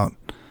about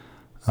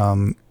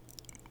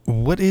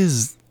what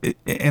is,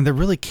 and there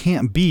really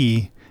can't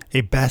be a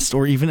best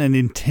or even an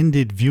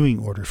intended viewing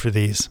order for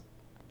these.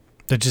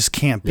 There just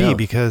can't be,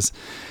 because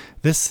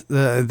this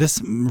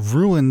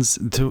ruins,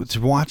 to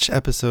watch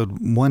episode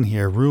 1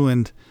 here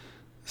ruined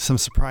some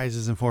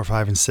surprises in 4,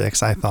 5, and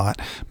 6, I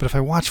thought. But if I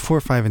watch 4,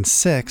 5, and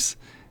 6,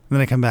 and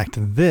then I come back to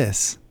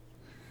this,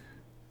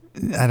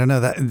 I don't know,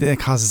 that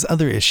causes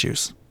other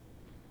issues.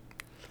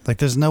 Like,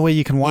 there's no way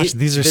you can watch.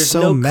 These are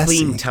so messy.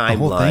 Clean timeline. The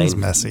whole thing's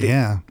messy.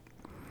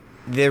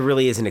 there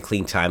really isn't a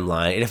clean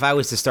timeline. And if I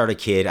was to start a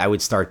kid, I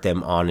would start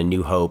them on A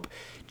New Hope,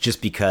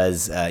 just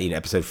because,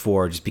 episode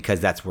 4, just because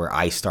that's where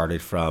I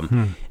started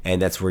from,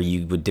 and that's where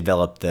you would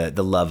develop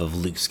the love of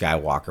Luke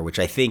Skywalker, which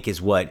I think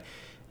is what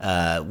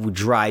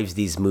drives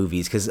these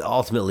movies, because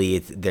ultimately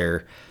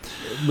they're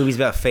movies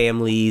about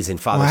families and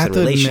father-son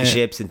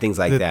relationships and things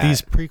like that.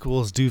 These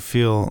prequels do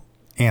feel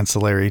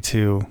ancillary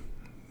to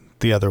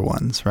the other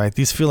ones, right?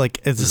 These feel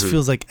like this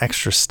feels like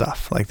extra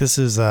stuff. Like this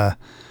is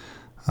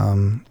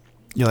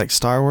you like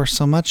Star Wars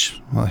so much?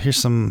 Well, here's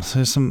some.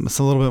 It's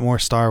a little bit more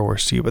Star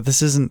Wars to you, but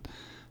this isn't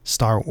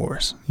Star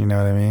Wars. You know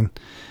what I mean?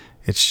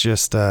 It's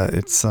just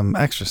it's some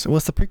extra.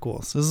 What's the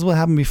prequels? This is what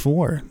happened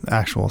before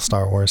actual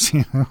Star Wars.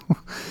 You know,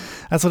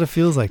 that's what it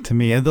feels like to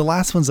me. And the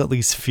last ones at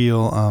least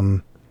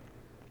feel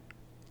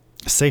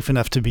safe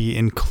enough to be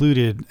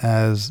included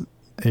as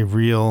a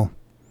real,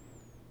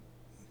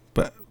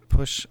 but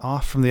push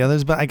off from the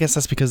others. But I guess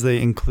that's because they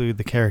include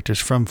the characters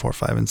from 4,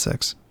 5, and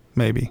 6,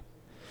 maybe.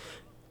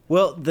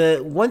 Well, the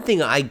one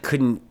thing I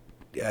couldn't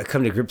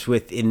come to grips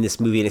with in this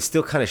movie, and it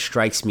still kind of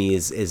strikes me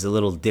as a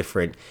little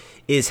different,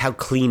 is how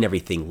clean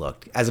everything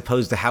looked, as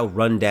opposed to how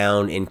run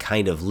down and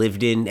kind of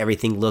lived in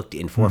everything looked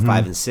in 4,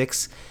 5, and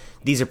 6.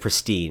 These are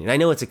pristine. And I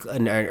know it's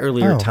an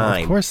earlier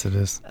time. Of course it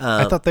is.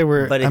 I thought they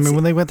were, I mean,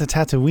 when they went to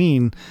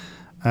Tatooine,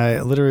 I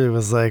literally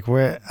was like,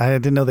 I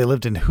didn't know they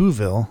lived in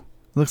Whoville.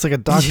 It looks like a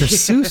Dr.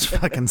 Seuss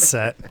fucking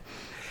set.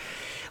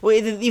 Well,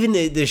 even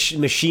the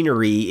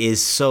machinery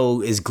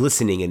is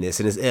glistening in this,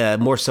 and is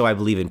more so, I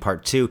believe, in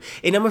part 2.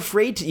 And I'm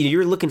afraid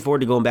you're looking forward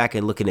to going back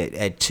and looking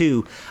at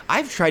 2.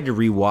 I've tried to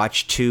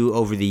rewatch 2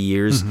 over the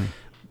years,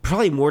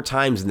 probably more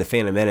times than the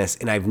Phantom Menace,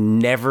 and I've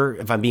never,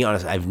 if I'm being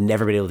honest, I've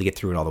never been able to get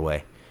through it all the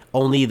way.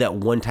 Only that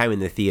one time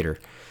in the theater.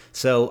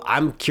 So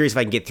I'm curious if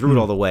I can get through it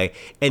all the way.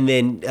 And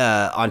then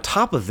on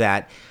top of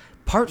that,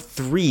 part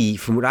 3,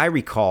 from what I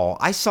recall,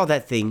 I saw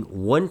that thing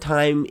one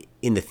time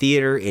in the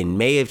theater in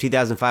May of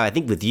 2005, I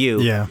think with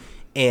you. Yeah.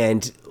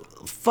 And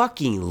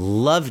fucking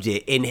loved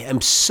it. And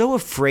I'm so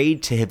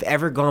afraid to have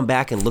ever gone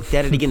back and looked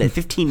at it again. That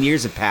 15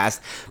 years have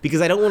passed,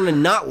 because I don't want to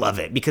not love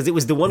it, because it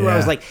was the one where I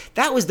was like,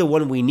 that was the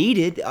one we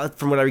needed.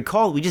 From what I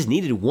recall, we just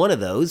needed one of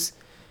those.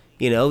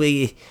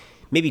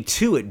 Maybe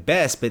 2 at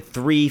best, but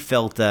 3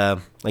 felt,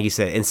 like you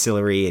said,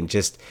 ancillary and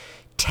just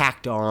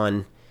tacked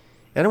on.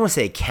 I don't want to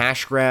say a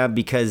cash grab,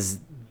 because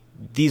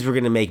these were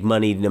going to make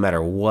money no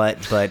matter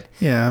what, but...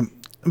 Yeah,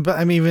 but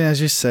I mean, even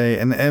as you say,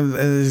 and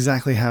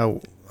exactly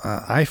how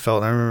I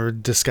felt, I remember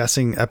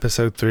discussing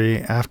episode 3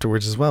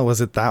 afterwards as well, was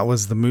that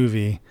was the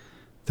movie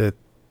that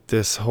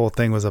this whole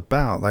thing was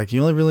about. Like,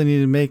 you only really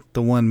needed to make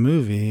the one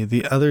movie.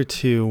 The other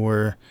 2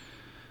 were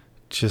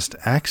just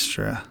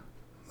extra.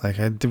 Like,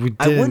 I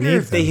wonder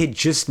if they had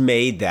just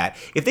made that.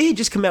 If they had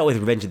just come out with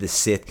Revenge of the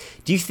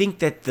Sith, do you think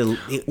that it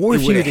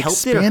if you had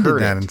helped expanded it or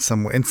that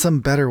hurt in some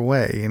better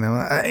way? You know,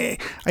 I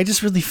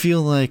just really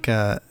feel like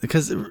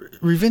because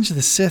Revenge of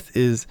the Sith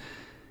is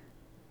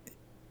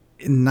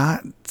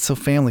not so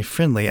family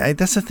friendly.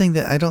 That's the thing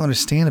that I don't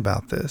understand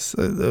about this,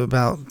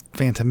 about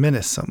Phantom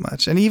Menace so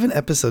much, and even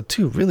Episode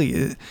 2.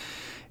 Really,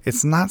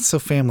 it's not so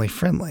family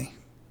friendly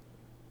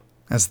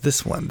as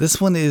this one.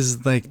 This one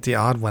is like the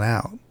odd one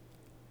out.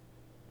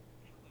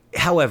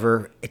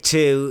 However,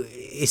 to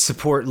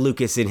support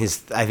Lucas in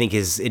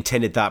his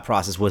intended thought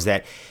process was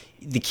that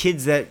the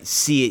kids that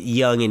see it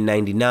young in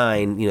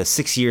 99,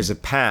 6 years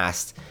have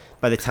passed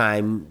by the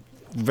time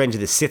Revenge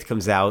of the Sith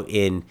comes out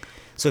in.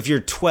 So if you're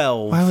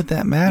 12, why would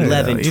that matter?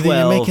 11,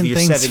 12, you're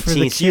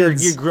 17, so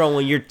you're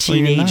growing, you're a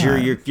teenager,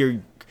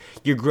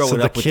 you're growing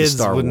up with the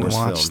Star Wars films.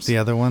 Watch the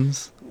other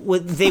ones. Well,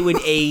 they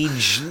would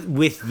age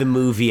with the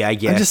movie, I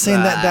guess. I'm just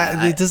saying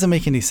that it doesn't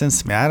make any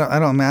sense to me. I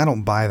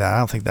don't buy that. I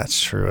don't think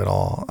that's true at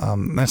all.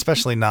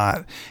 Especially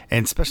not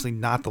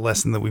the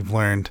lesson that we've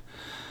learned,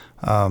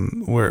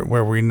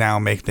 where we now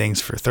make things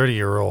for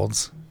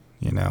 30-year-olds,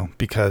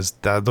 because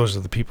those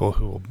are the people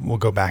who will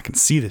go back and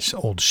see this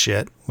old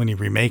shit when you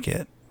remake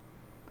it.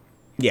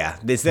 Yeah,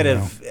 instead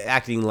of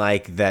acting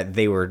like that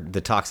they were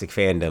the toxic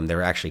fandom, they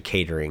were actually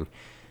catering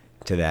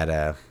to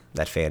that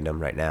fandom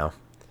right now.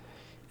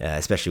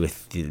 Especially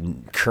with the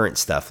current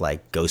stuff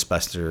like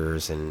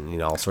Ghostbusters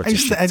and all sorts of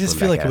shit. I just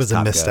feel like it was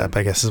a misstep,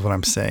 I guess is what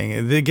I'm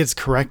saying. It gets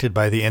corrected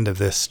by the end of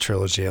this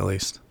trilogy, at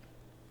least.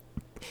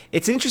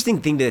 It's an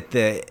interesting thing that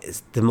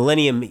the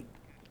Millennium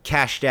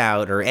cashed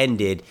out or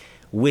ended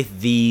with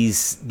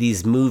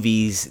these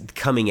movies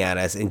coming at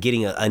us and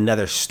getting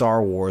another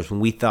Star Wars when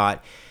we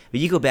thought... But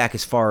you go back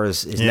as far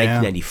as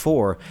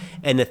 1994,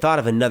 and the thought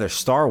of another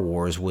Star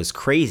Wars was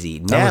crazy.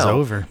 That was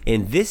over.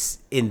 In this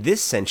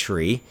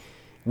century...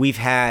 We've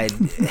had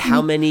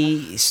how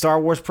many Star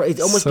Wars...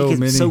 It's almost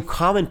it's so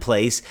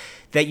commonplace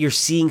that you're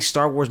seeing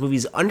Star Wars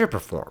movies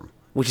underperform,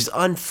 which is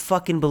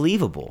unfucking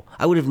believable.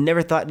 I would have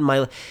never thought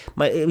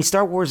in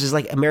Star Wars is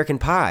like American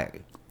Pie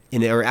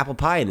or apple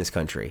pie in this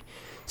country.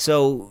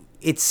 So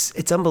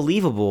it's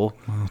unbelievable.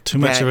 Well, too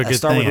much of a good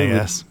thing, I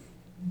guess.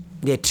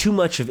 Yeah, too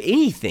much of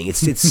anything.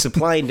 It's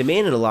supply and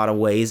demand in a lot of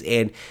ways,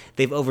 and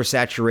they've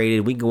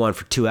oversaturated. We can go on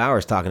for 2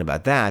 hours talking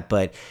about that,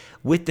 but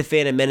with The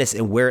Phantom Menace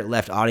and where it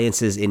left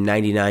audiences in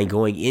 99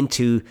 going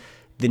into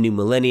the new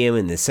millennium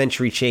and the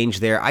century change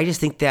there, I just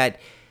think that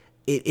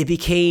it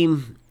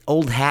became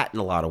old hat in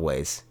a lot of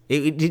ways.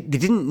 It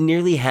didn't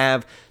nearly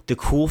have the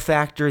cool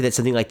factor that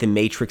something like The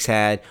Matrix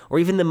had, or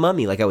even The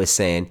Mummy, like I was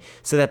saying,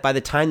 so that by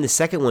the time the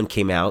second one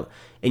came out,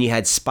 and you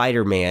had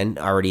Spider-Man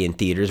already in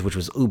theaters, which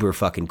was uber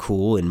fucking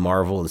cool, and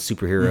Marvel and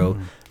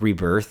superhero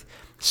rebirth,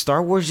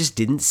 Star Wars just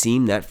didn't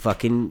seem that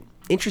fucking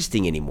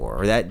interesting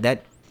anymore, or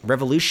that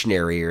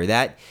revolutionary, or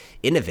that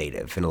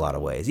innovative in a lot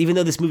of ways. Even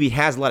though this movie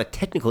has a lot of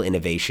technical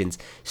innovations,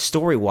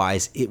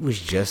 story-wise, it was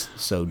just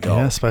so dull.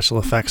 Yeah, special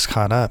effects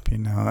caught up, you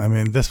know. I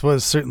mean, this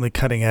was certainly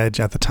cutting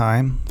edge at the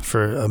time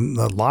for a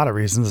lot of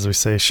reasons, as we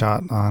say,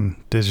 shot on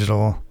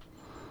digital.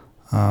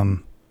 I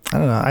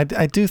don't know.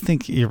 I do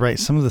think you're right.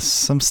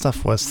 Some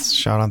stuff was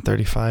shot on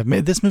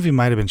 35. This movie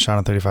might have been shot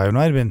on 35. It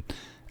might have been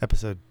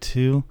episode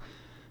 2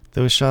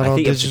 that was shot all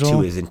digital. I think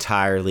episode 2 is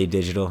entirely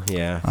digital,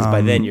 yeah. Because by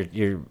then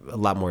you're a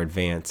lot more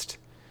advanced.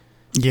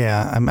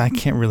 Yeah, I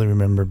can't really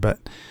remember, but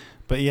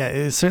yeah,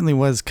 it certainly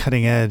was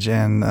cutting edge,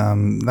 and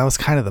that was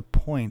kind of the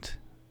point,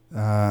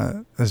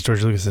 as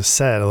George Lucas has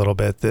said a little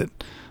bit, that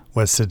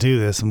was to do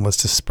this and was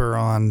to spur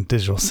on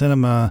digital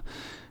cinema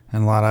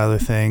and a lot of other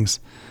things.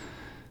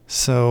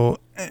 So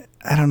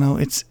I don't know.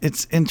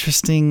 It's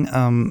interesting.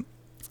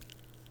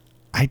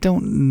 I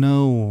don't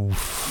know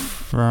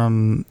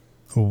from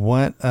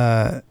what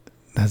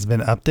has been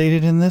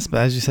updated in this,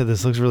 but as you said,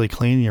 this looks really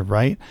clean. You're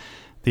right.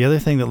 The other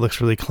thing that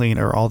looks really clean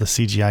are all the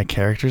CGI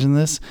characters in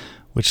this,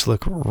 which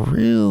look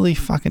really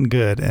fucking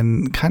good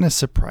and kind of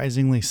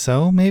surprisingly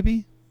so,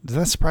 maybe? Does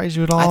that surprise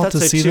you at all to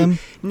see them?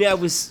 No, I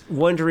was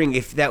wondering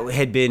if that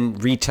had been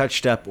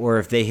retouched up or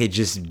if they had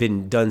just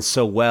been done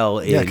so well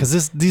in 99. Yeah,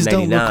 because these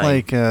don't look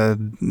like, you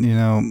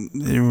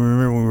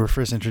remember when we were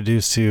first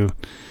introduced to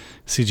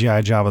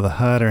CGI Jabba the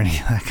Hutt or any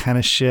of that kind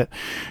of shit,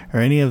 or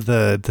any of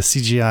the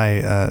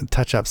CGI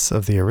touch-ups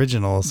of the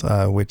originals,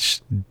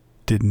 which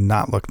did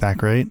not look that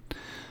great.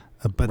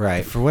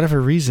 But for whatever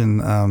reason,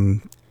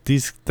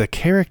 the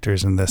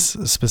characters in this,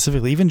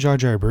 specifically, even Jar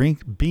Jar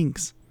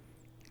Binks,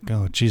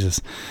 oh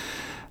Jesus,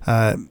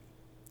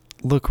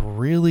 look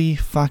really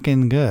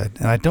fucking good,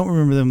 and I don't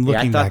remember them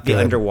looking that good. The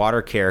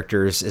underwater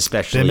characters,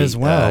 especially them as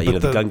well,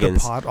 but the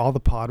Gungans, all the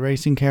pod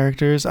racing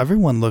characters,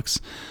 everyone looks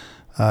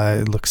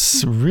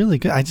really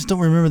good. I just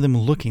don't remember them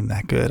looking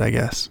that good, I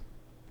guess.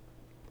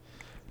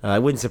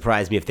 It wouldn't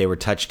surprise me if they were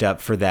touched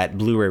up for that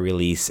Blu-ray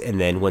release,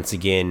 and then once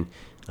again,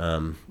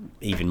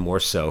 even more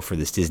so for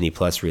this Disney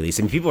Plus release.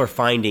 I mean, people are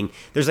finding,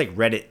 there's like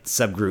Reddit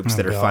subgroups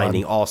that are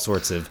finding all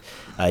sorts of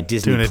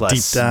Disney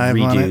Plus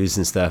redos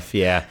and stuff.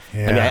 Yeah. I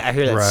mean, I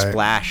hear that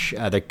Splash,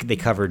 they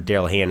covered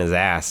Daryl Hannah's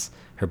ass,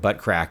 her butt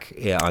crack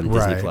on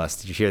Disney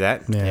Plus. Did you hear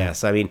that? Yeah.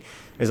 So, I mean,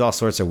 there's all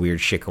sorts of weird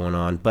shit going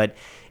on, but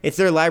it's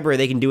their library.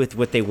 They can do with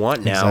what they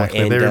want now. Exactly.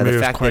 And they removed the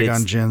fact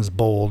Qui-Gon Jinn's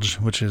bulge,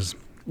 which is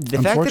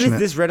the fact that it's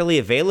this readily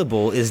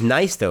available is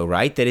nice, though,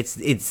 right? That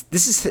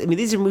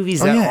these are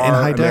movies that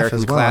are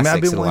American classics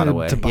I've been in a lot of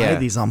ways. To buy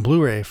these on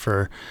Blu-ray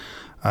for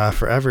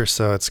forever,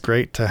 so it's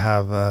great to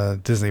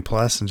have Disney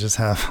Plus and just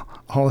have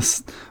all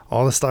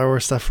the Star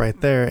Wars stuff right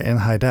there in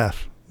high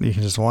def. You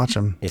can just watch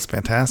them. It's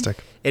fantastic.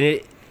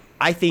 And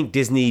I think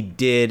Disney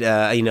did.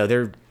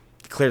 They're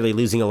clearly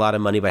losing a lot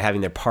of money by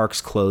having their parks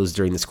closed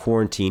during this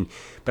quarantine,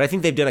 but I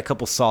think they've done a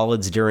couple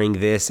solids during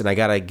this, and I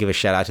gotta give a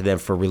shout out to them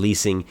for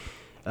releasing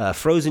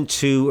Frozen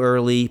 2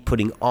 early,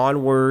 putting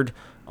Onward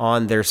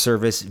on their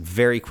service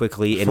very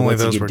quickly, and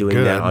once again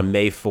doing that on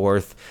May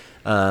 4th.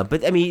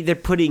 But I mean, they're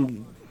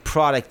putting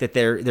product that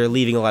they're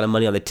leaving a lot of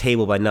money on the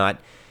table by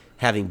not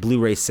having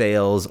Blu-ray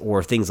sales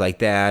or things like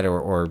that,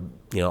 or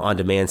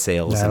on-demand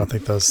sales. Yeah, I don't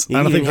think those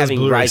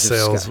Blu-ray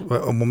sales.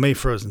 Well, May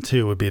Frozen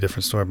 2 would be a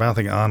different story, but I don't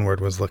think Onward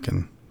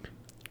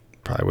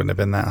probably wouldn't have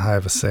been that high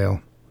of a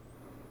sale.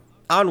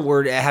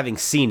 Onward, having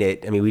seen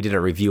it, I mean, we did a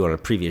review on a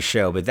previous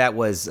show, but that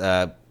was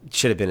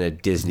should have been a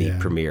Disney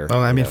premiere. Oh,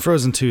 I mean,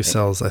 Frozen 2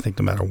 sells, I think,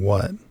 no matter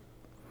what.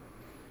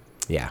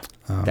 Yeah,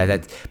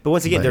 but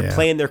once again, they're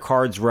playing their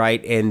cards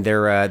right, and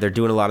they're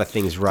doing a lot of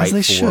things right. As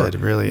they should,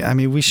 really. I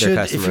mean, we should.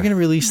 If you're going to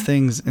release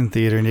things in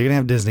theater, and you're going to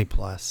have Disney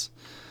Plus,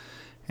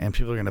 and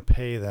people are going to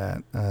pay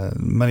that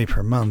money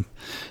per month,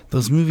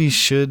 those movies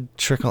should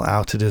trickle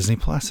out to Disney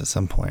Plus at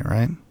some point,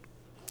 right?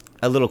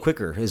 A little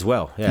quicker as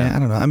well. Yeah, I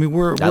don't know. I mean,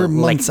 we're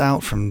months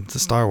out from the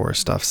Star Wars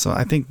stuff, so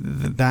I think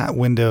that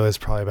window is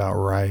probably about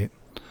right.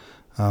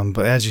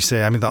 But as you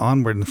say, I mean, the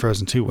Onward and the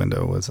Frozen 2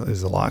 window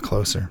is a lot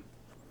closer.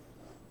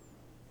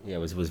 Yeah,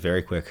 it was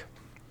very quick.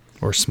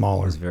 Or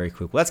smaller. It was very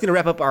quick. Well, that's going to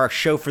wrap up our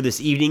show for this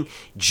evening.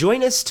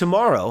 Join us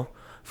tomorrow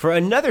for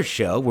another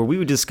show where we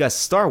would discuss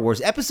Star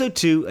Wars Episode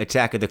 2,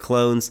 Attack of the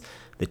Clones,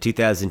 the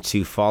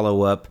 2002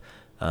 follow-up.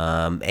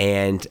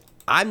 And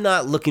I'm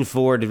not looking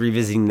forward to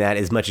revisiting that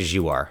as much as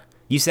you are.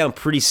 You sound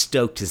pretty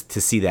stoked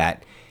to see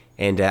that.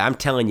 And I'm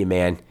telling you,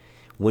 man,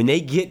 when they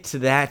get to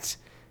that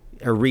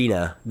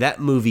arena, that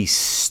movie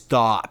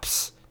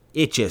stops.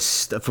 It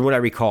just, from what I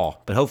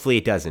recall, but hopefully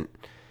it doesn't.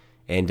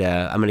 And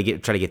I'm going to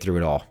try to get through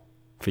it all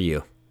for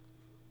you.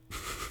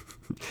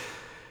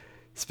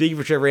 Speaking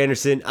for Trevor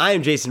Anderson, I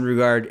am Jason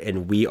Rugard,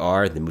 and we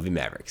are the Movie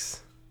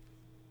Mavericks.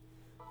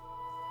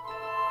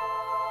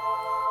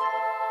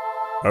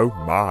 Oh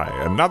my,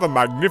 another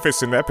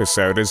magnificent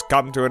episode has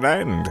come to an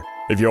end.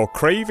 If you're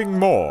craving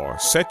more,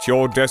 set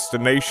your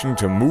destination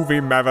to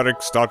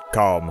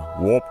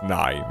moviemavericks.com, Warp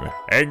 9.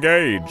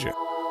 Engage!